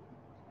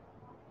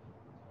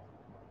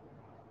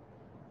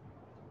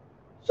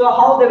 So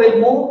how they will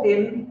move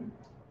in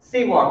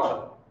sea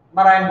water,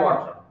 marine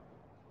water.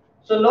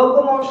 So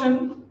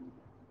locomotion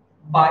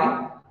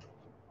by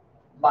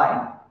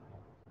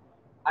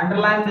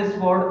underline this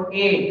word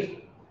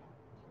 8.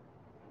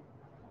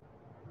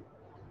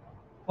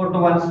 Put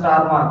one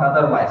star mark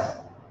otherwise.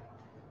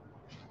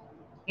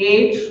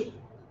 8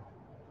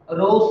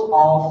 rows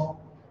of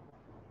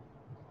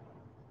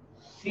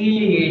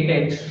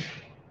ciliated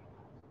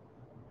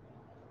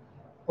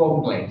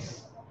comb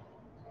plates.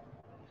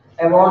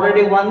 I've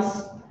already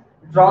once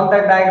drawn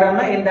that diagram.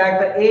 In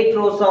that 8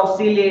 rows of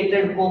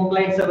ciliated comb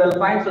plates you will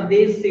find. So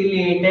these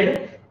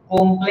ciliated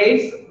comb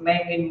plates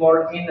may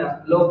involve in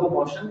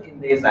locomotion in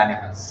these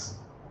animals.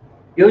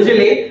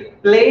 Usually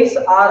plates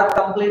are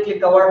completely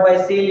covered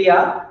by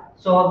cilia.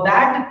 So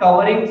that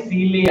covering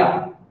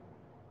cilia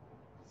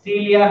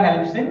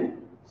helps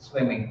in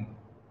swimming.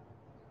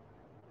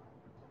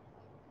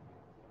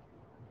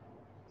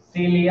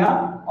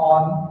 Cilia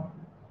on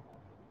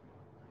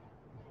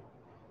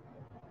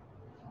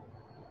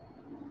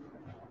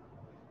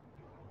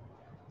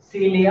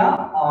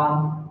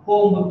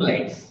comb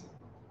plates.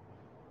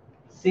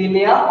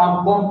 Cilia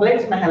on comb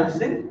plates may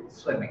help in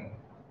swimming.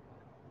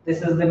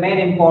 This is the main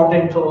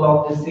important role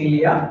of the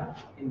cilia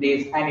in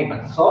these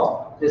animals.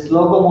 So this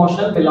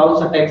locomotion will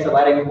also takes a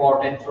very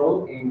important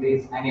role in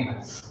these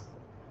animals.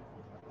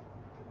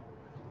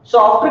 So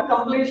after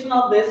completion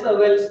of this,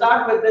 we'll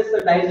start with this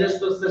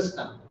digestive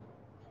system.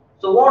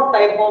 So what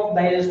type of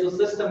digestive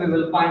system we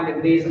will find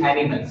in these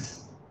animals?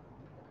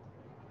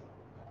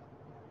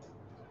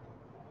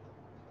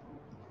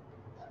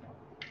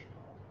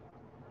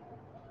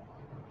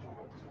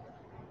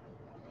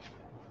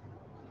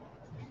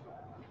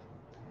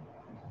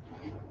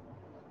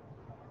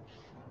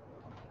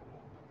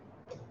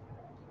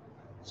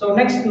 So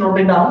next, note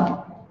it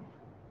down.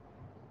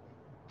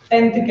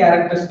 10th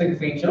characteristic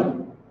feature.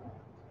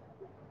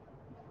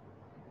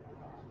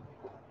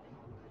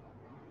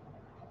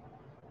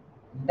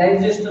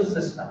 Digestive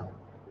system.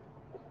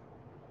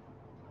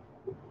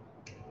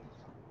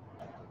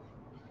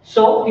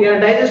 So here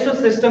digestive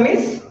system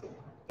is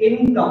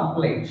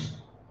incomplete.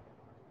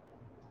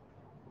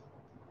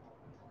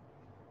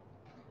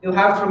 You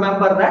have to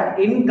remember that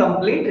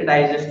incomplete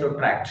digestive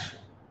tract.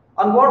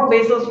 On what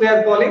basis we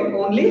are calling?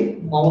 Only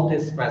mouth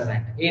is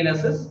present,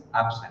 anus is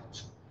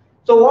absent.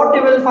 So what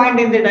you will find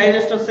in the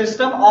digestive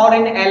system or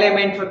in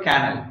alimentary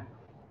canal?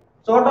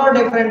 So what are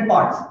different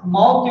parts?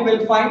 Mouth you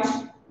will find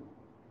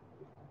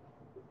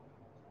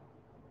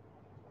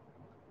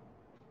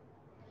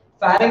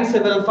pharynx,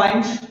 you will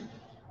find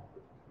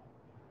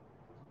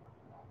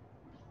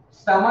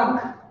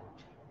stomach,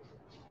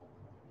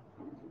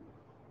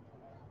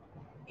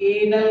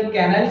 anal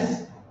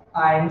canals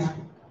and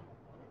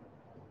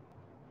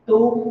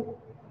two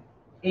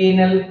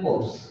anal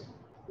pores.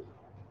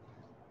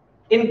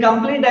 In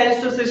complete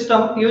digestive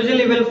system,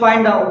 usually we'll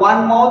find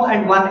one mouth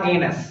and one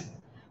anus.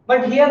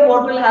 But here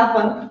what will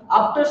happen?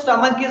 After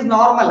stomach is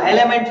normal,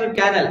 alimentary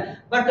canal.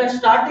 But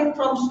starting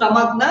from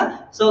stomach,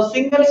 so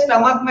single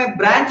stomach may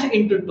branch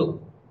into two.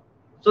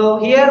 So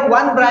here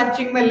one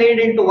branching may lead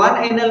into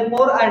one anal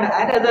pore and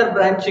another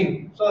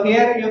branching. So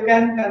here you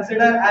can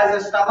consider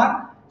as a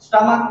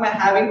stomach may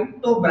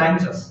having two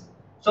branches.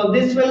 So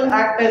this will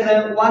act as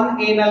a one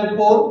anal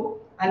pore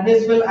and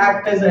this will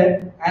act as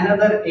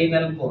another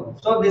anal pore.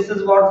 So this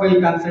is what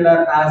we'll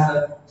consider as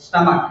a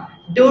stomach.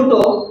 Due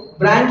to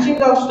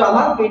branching of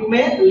stomach, it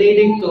may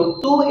leading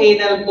to two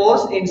anal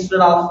pores instead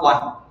of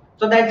one.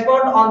 So that's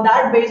what on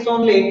that base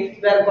only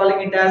we are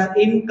calling it as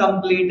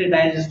incomplete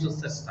digestive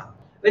system.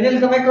 When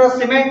you'll come across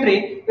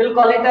symmetry, we'll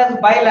call it as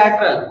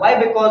bilateral. Why?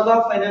 Because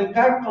of when you'll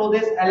cut through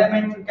this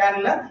alimentary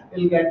canal,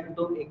 you'll get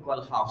to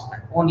equal halves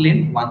only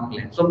in one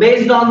plane. So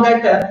based on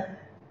that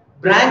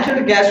branched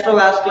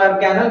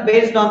gastrovascular canal,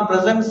 based on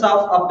presence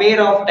of a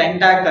pair of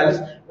tentacles,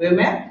 we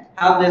may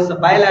have this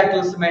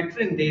bilateral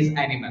symmetry in these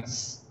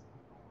animals.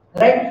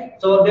 Right?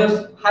 So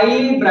there's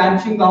high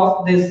branching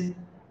of this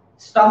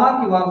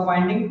stomach you are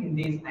finding in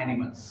these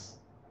animals.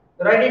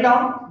 Write it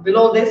down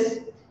below this.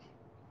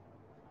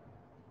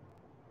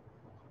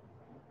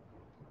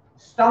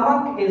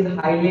 Stomach is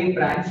highly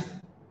branched.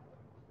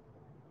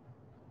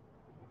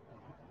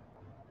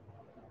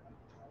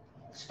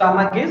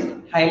 Stomach is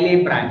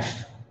highly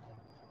branched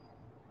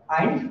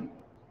and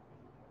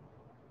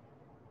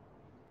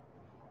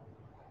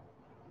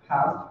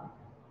have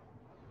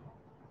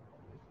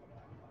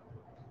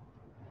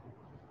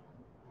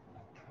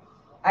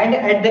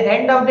at the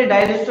end of the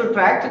digestive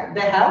tract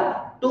they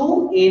have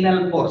two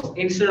anal pores.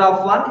 Instead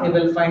of one, you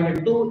will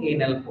find two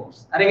anal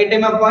pores. Are you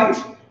getting my point?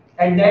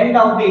 At the end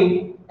of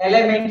the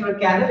alimentary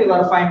canal, you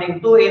are finding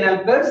two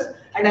anal pores,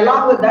 and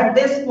along with that,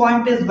 this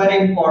point is very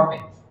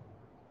important.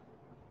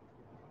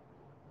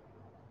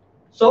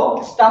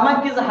 So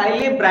stomach is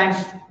highly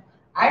branched,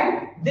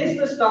 and this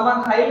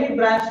stomach, highly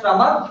branched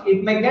stomach,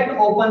 it may get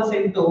opens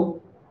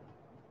into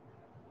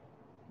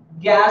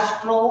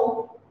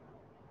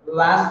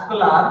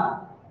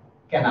gastrovascular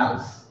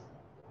canals.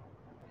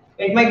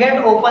 It may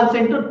get opens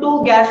into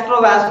two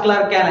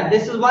gastrovascular canal.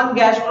 This is one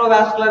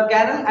gastrovascular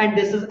canal and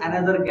this is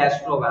another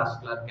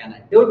gastrovascular canal.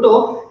 Due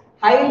to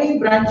highly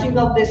branching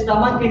of the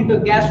stomach into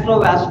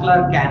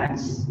gastrovascular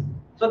canals.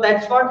 So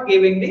that's what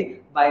giving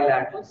the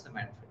bilateral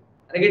symmetry.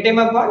 Are you getting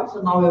my point?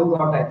 So now you've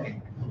got, I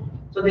think.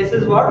 So this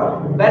is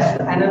what best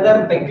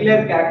another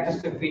peculiar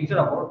characteristic feature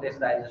about this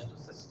digestive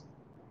system.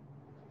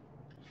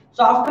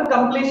 So after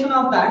completion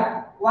of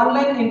that, one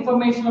line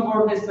information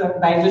about this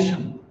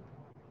digestion.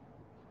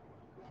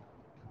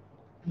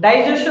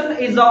 Digestion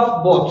is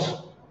of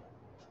both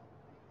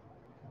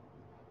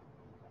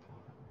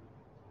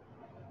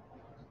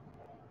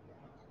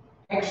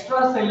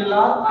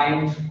extracellular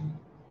and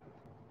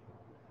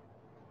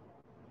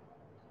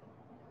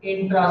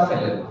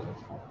intracellular.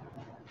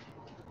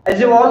 As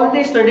you've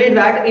already studied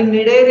that in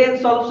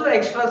Cnidarians also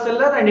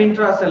extracellular and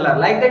intracellular.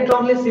 Like that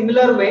only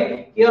similar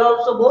way, here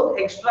also both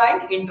extra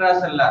and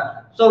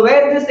intracellular. So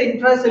where this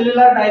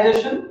intracellular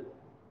digestion?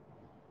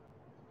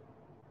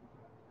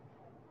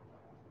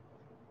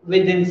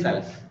 Within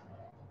cells.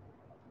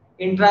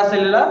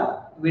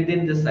 Intracellular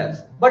within the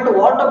cells. But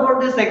what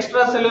about this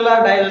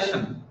extracellular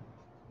digestion?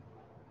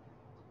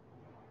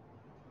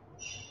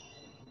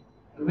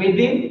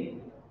 Within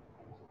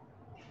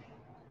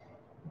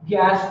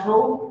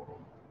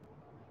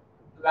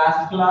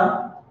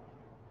gastrovascular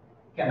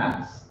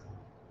canals.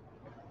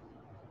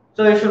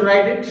 So you should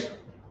write it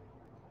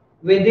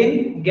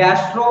within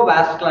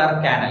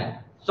gastrovascular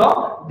canal.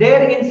 So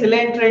there in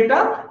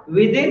Coelenterata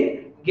within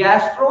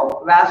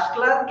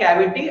gastrovascular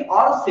cavity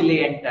or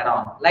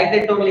coelenteron. Like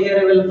that only here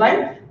you will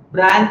find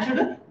branched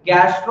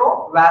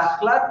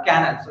gastrovascular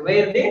canals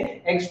where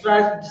the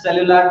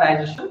extracellular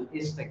digestion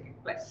is taking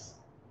place.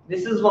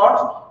 This is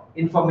what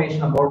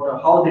information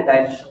about how the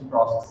digestion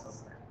process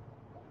is.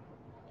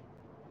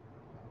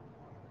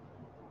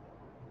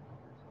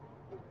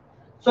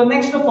 So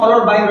next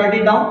followed by, write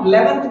it down,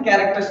 11th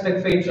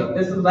characteristic feature.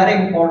 This is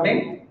very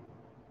important.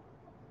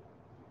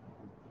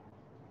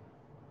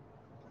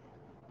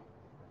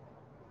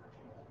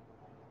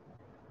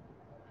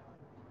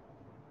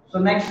 So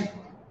next,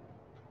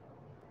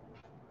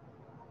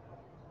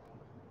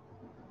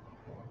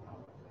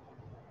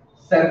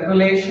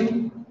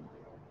 circulation,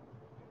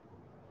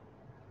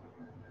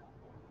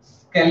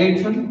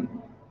 skeleton,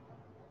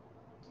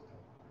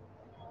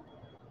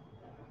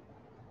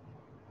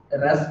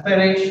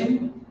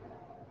 respiration,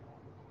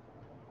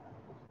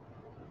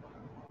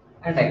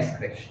 and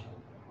excretion.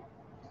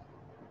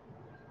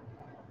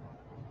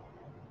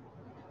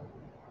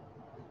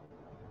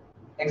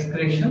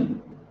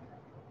 Excretion,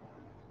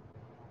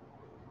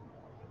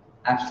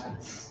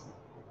 absence.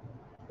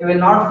 You will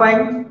not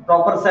find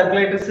proper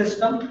circulatory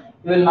system.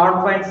 You will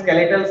not find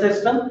skeletal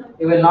system.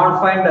 You will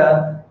not find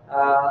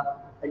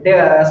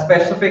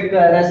specific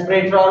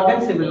respiratory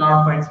organs. You will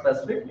not find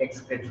specific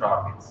excretory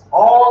organs.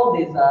 All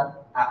these are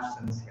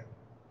absent here.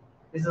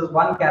 This is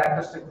one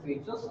characteristic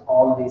features.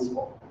 All these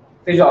four.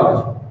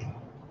 Physiology.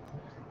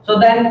 So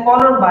then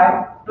followed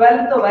by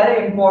 12th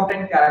very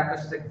important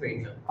characteristic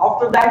feature.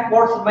 After that,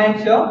 what's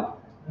mentioned?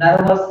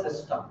 Nervous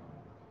system.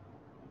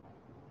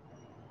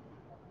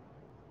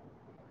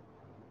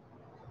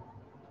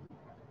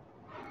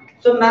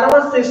 So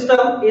nervous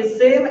system is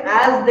same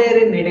as there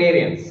in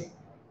cnidarians.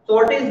 So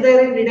what is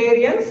there in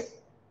cnidarians?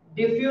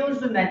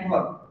 Diffused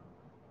network.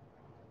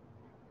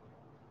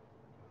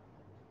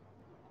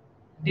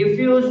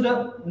 Diffused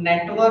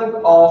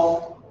network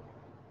of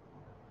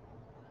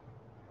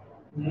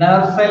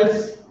nerve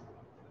cells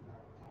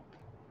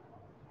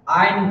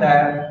and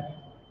their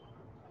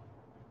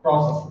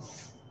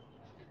processes.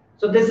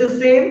 So this is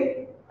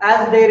same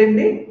as there in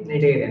the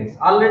cnidarians.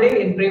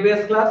 Already in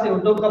previous class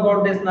you took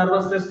about this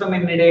nervous system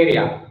in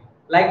cnidaria.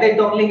 Like that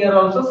only here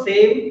also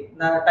same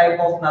type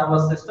of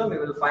nervous system you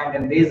will find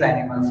in these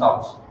animals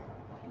also.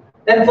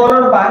 Then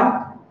followed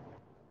by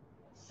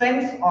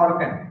sense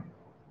organ.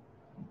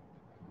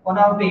 One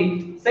of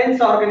the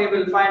sense organ you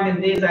will find in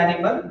these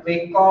animals,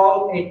 we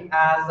call it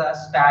as a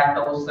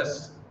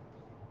statocyst.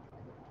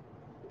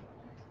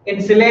 In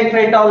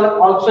coelacanth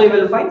also you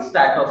will find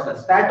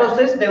statocyst.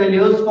 Statocyst they will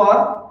use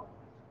for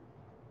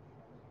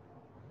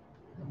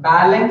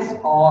balance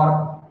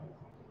or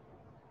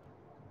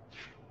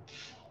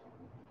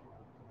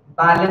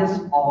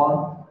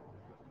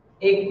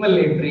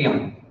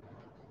equilibrium.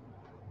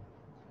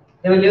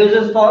 They will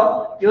use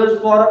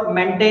for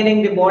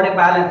maintaining the body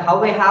balance.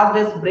 How we have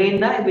this brain,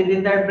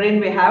 within that brain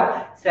we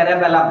have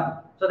cerebellum.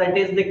 So that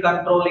is the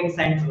controlling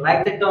center.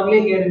 Like that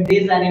only here in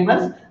these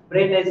animals,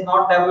 brain is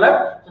not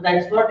developed. So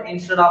that's what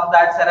instead of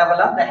that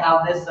cerebellum, they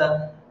have this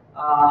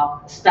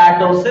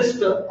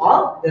statocyst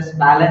or this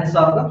balance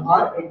organ,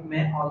 or it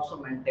may also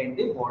maintain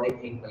the body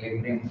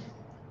equilibrium.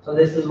 So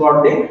this is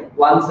what the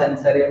one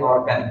sensory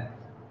organ.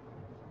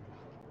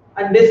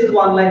 And this is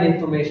one line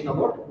information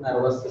about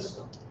nervous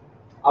system.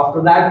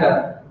 After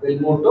that, we'll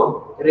move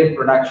to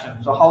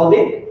reproduction. So how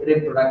the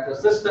reproductive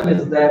system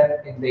is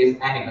there in these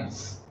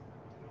animals.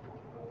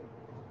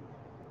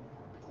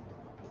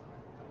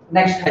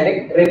 Next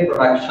heading,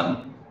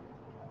 reproduction.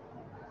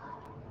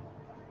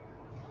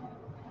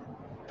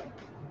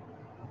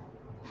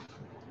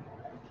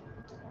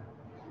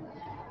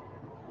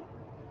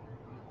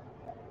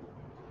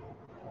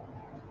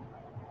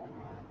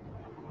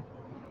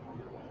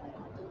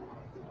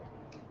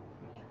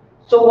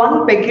 So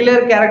one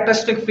peculiar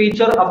characteristic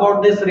feature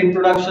about this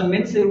reproduction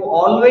means you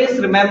always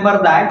remember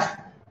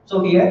that.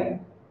 So here,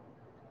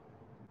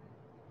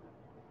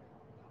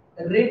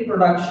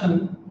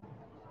 reproduction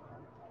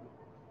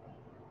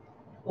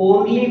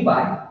only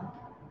by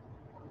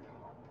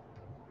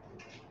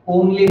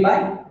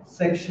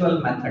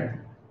sexual method.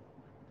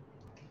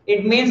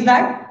 It means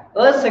that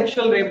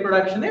asexual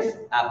reproduction is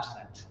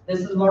absent.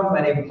 This is what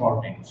very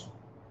important.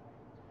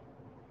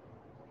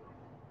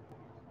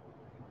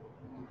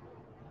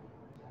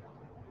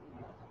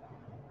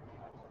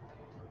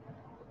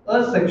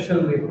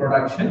 Asexual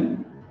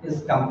reproduction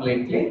is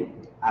completely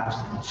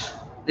absent.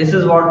 This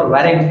is what a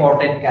very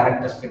important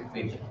characteristic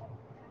feature.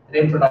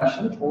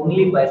 Reproduction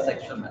only by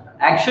sexual method.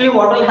 Actually,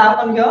 what will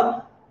happen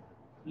here?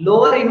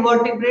 Lower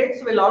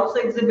invertebrates will also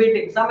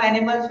exhibiting, some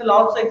animals will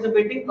also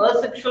exhibiting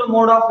asexual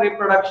mode of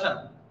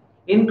reproduction,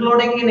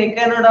 including in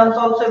echinoderms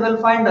also you will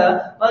find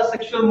a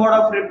asexual mode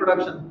of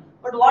reproduction.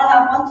 But what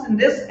happens in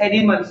this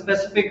animal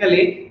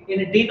specifically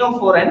in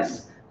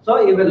dinophorans? So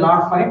you will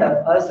not find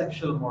a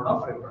asexual mode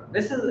of reproduction.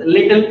 This is a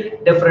little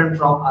different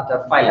from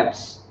other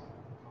phylums.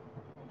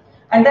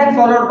 And then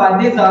followed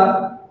by these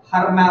are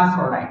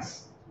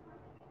hermaphrodites.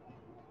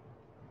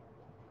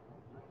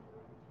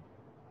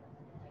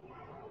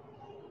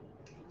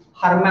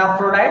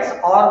 Hermaphrodites,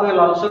 or we will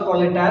also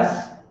call it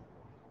as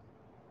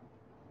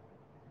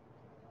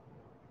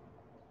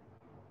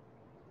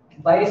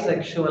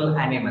bisexual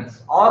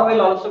animals, or we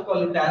will also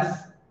call it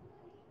as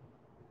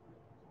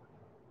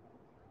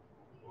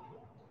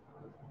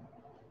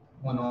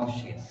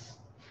monoecious.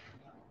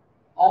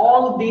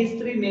 All these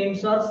three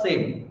names are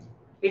same.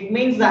 It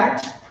means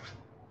that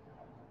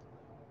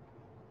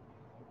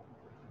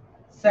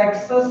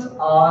sexes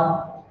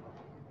are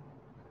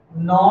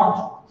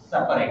not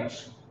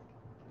separate.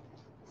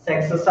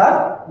 Sexes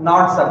are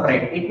not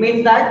separate. It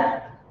means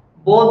that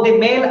both the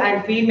male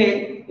and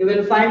female you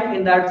will find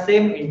in that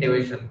same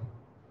individual.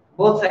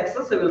 Both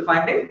sexes you will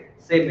find in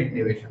same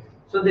individual.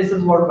 So this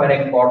is what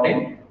very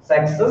important.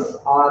 Sexes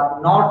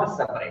are not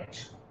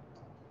separate.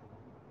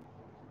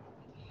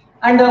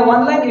 And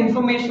one line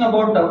information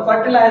about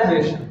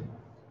fertilization.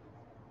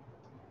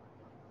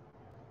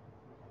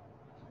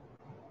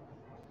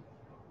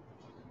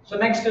 So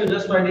next you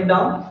just write it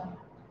down.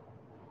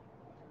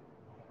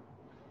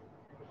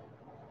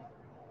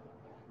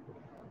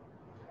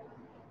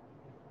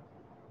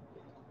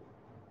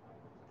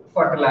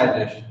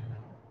 Fertilization.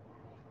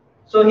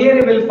 So here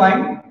you will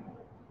find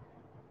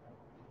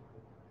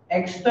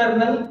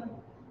external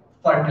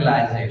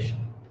fertilization.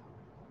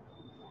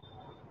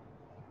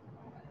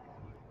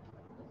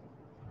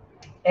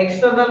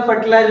 External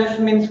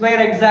fertilization means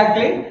where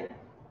exactly?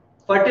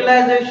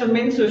 Fertilization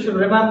means you should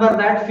remember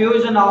that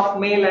fusion of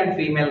male and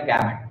female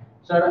gamete.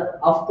 So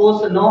of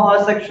course no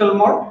asexual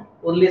mode,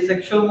 only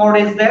sexual mode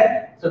is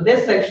there. So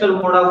this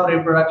sexual mode of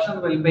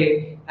reproduction will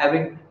be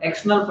having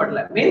external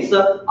fertilization. Means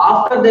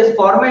after this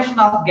formation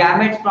of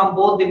gametes from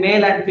both the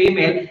male and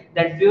female,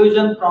 that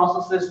fusion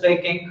process is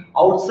taking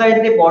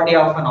outside the body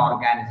of an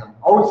organism.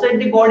 Outside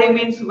the body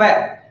means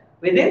where?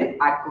 Within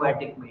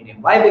aquatic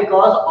medium. Why?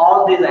 Because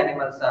all these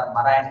animals are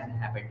marine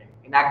inhabited.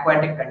 In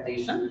aquatic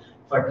condition,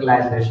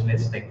 fertilization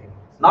is taken.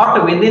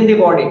 Not within the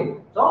body.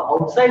 So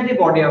outside the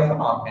body of an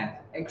organism,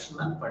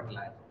 external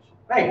fertilization.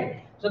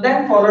 Right. So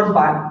then followed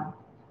by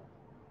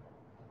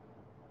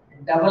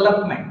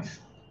development.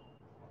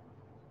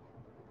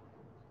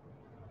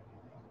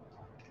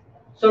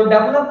 So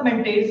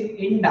development is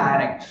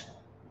indirect.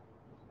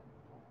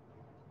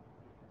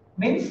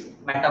 Means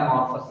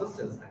metamorphosis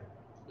is there.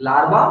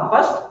 Larva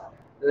first,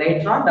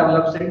 later on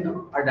develops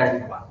into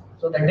adult one.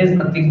 So that is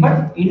nothing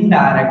but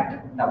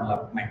indirect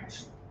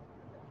development.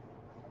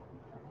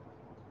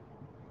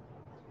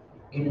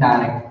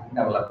 Indirect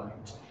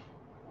development.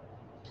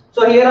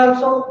 So here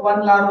also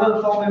one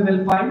larval form we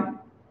will find.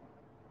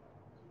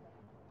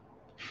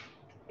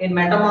 In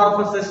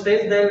metamorphosis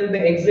stage, they will be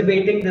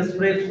exhibiting this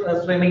free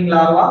swimming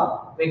larva.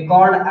 We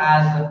called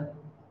as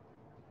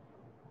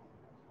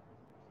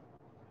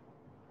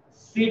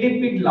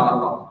cydipid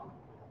larva.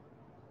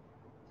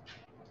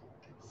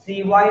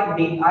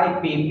 Cydippid.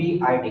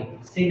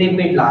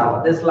 Cydipid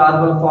larva. This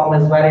larval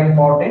form is very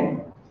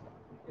important.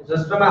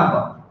 Just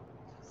remember,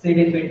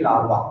 cydipid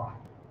larva.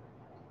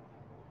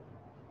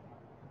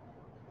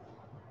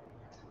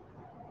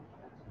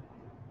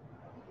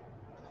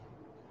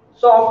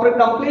 So after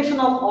completion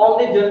of all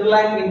the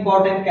generalized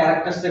important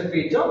characteristic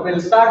feature,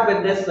 we'll start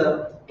with this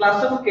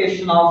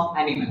classification of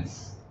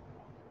animals.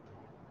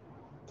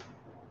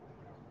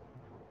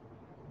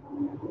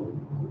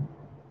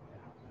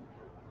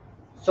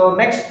 So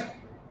next,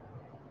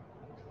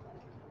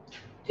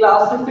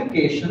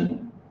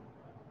 classification.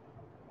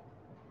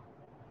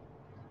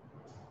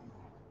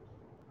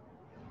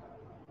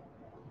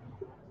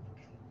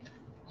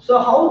 So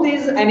how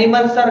these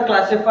animals are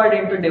classified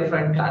into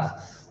different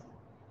classes?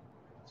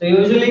 So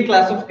usually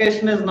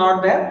classification is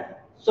not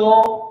there.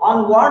 So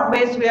on what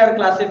base we are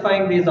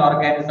classifying these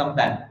organisms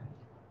then?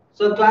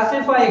 So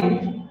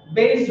classifying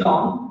based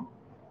on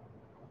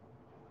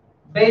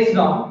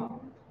presence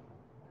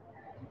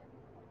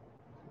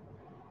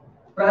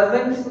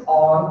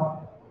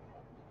or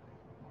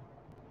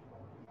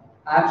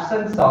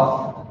absence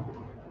of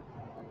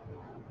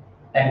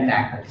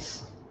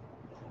tentacles.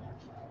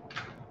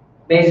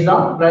 Based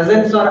on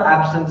presence or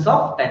absence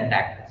of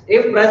tentacles.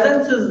 If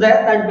presence is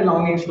there, that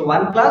belongs to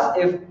one class.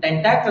 If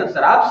tentacles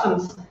are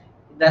absent,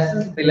 this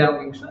is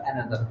belonging to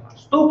another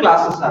class. Two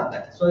classes are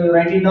there. So you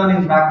write it down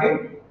in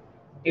bracket,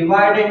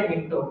 divided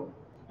into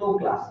two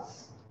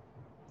classes.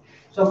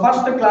 So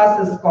first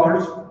class is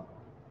called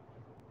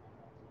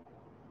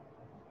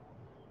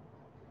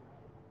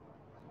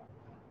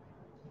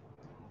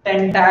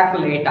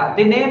tentaculata.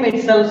 The name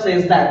itself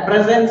says that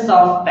presence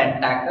of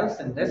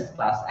tentacles in this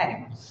class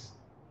animals.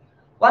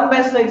 One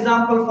best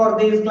example for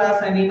these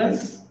class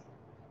animals,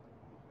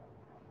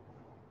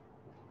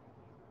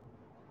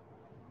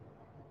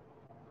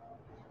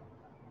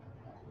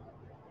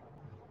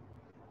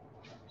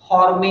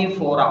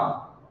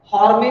 Hormifora.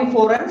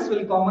 Hormiforans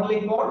will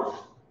commonly called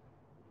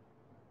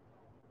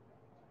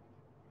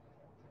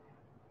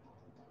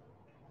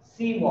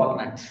sea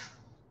walnuts.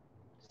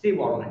 Sea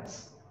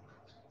walnuts.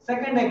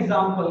 Second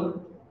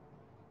example,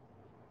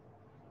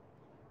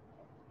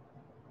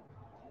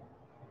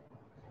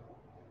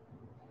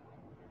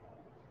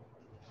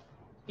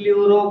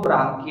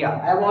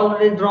 Pleurobranchia. I have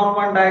already drawn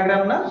one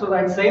diagram now, so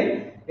that's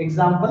same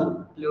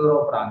example,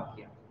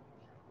 Pleurobranchia.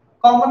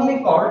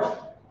 Commonly called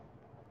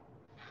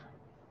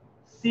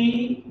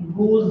sea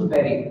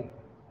gooseberry.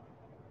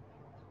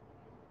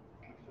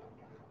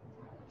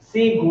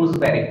 Sea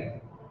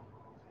gooseberry.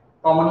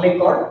 Commonly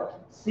called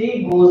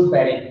sea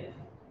gooseberry.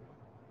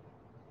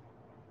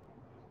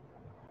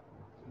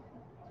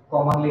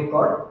 Commonly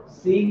called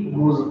sea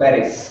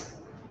gooseberries.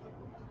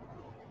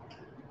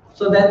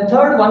 So then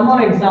third, one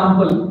more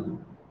example.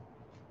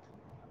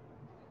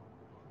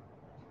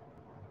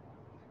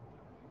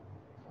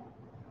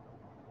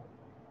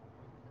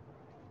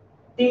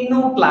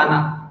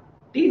 Tinoplana.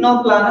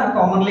 Tinoplana,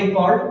 commonly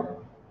called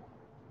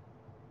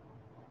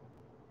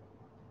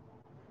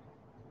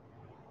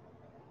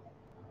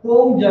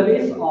comb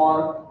jellies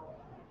or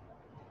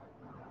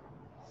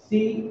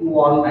sea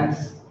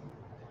walnuts.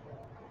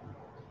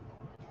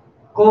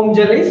 Comb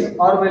jellies,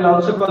 or we'll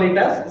also call it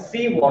as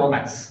sea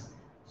walnuts.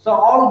 So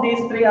all these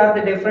three are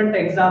the different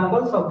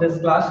examples of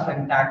this class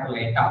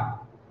tentaculata.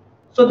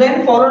 So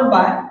then followed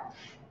by,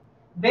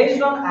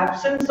 based on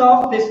absence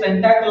of this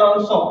tentacle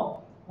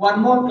also,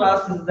 one more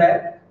class is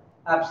there,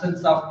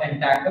 absence of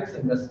tentacles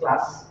in this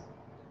class.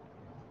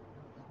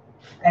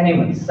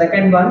 Anyway,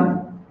 second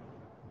one,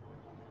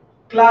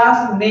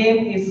 class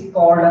name is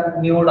called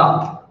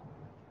Nuda.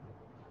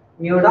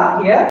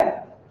 Nuda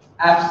here,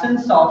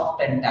 absence of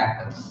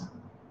tentacles.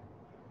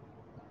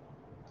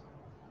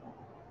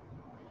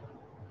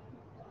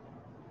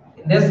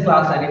 In this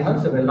class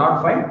animals, you will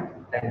not find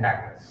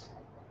tentacles.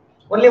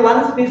 Only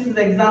one species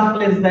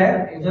example is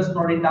there, you just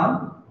note it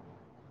down.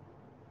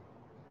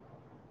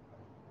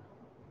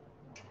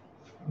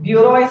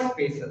 Bureau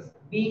species,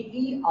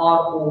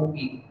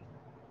 B-E-R-O-E,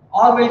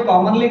 or will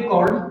commonly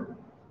called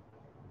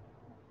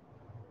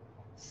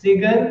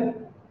cigar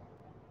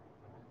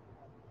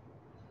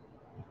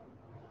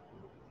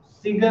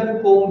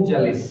comb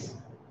jellies.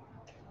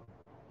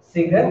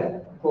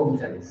 Cigar comb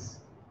jellies.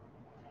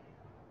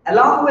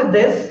 Along with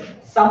this,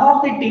 some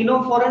of the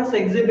ctenophorans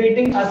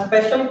exhibiting a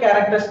special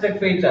characteristic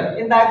feature.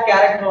 In that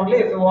character only,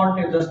 if you want,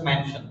 you just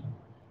mention.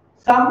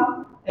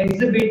 Some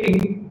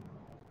exhibiting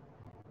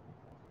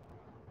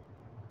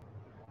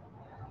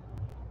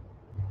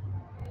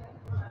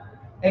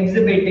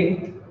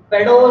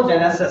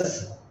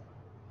pedogenesis.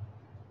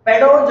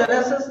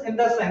 Pedogenesis in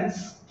the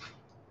sense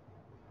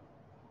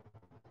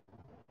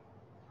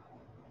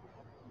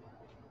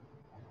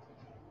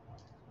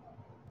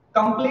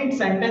complete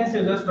sentence,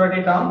 you just write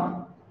it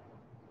down.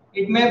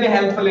 It may be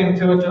helpful in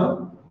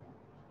future.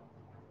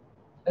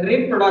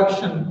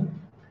 Reproduction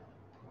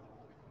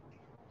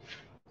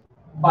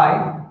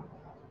by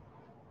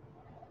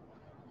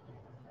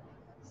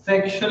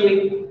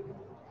sexually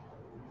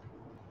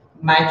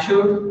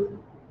matured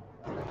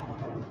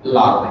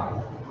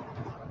larvae.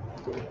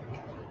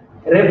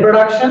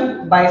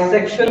 Reproduction by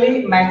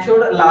sexually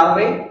matured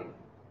larvae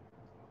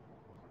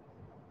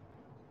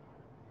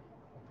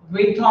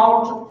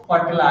without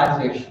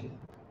fertilization.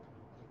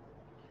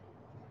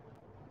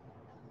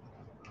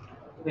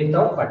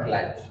 Without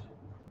fertilization.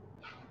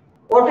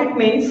 What it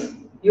means?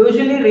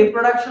 Usually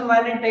reproduction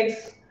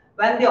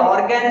when the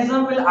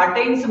organism will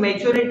attains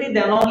maturity,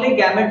 then only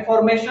gamete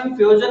formation,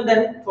 fusion,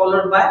 then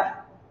followed by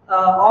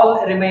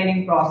all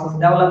remaining process,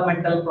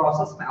 developmental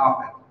process may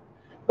occur.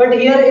 But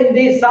here in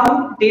the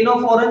some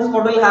ctenophorans,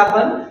 what will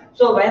happen?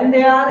 So when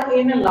they are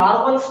in a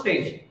larval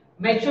stage,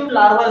 mature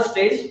larval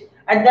stage,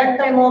 at that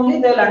time only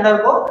they will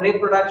undergo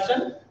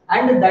reproduction,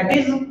 and that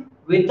is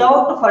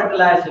without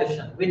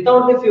fertilization,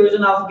 without the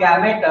fusion of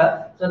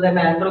gamete. So they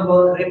may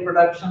undergo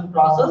reproduction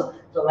process.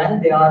 So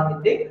when they are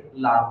in the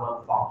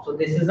larval form. So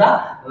this is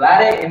a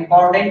very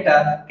important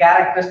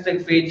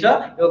characteristic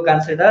feature you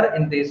consider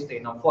in these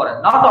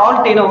ctenophorans. Not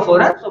all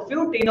ctenophorans, so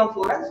few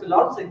ctenophorans will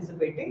also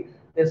exhibiting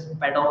this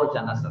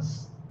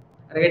pedogenesis.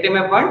 Getting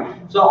my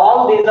point? So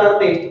all these are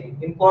the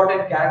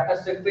important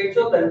characteristic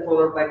features, then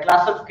followed by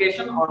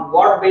classification on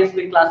what base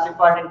we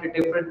classified into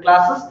different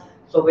classes.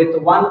 So with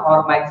one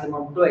or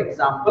maximum two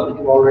example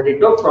you already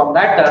took from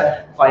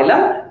that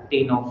phylum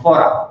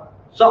Ctenophora.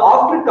 So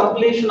after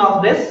completion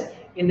of this,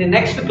 in the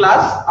next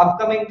class,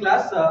 upcoming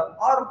class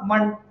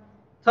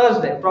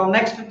Thursday, from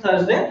next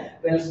Thursday,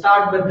 we'll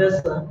start with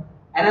this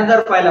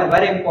another phylum,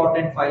 very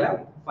important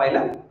phylum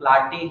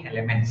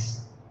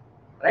Platyhelminths.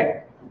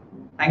 Right?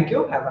 Thank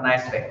you. Have a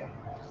nice day.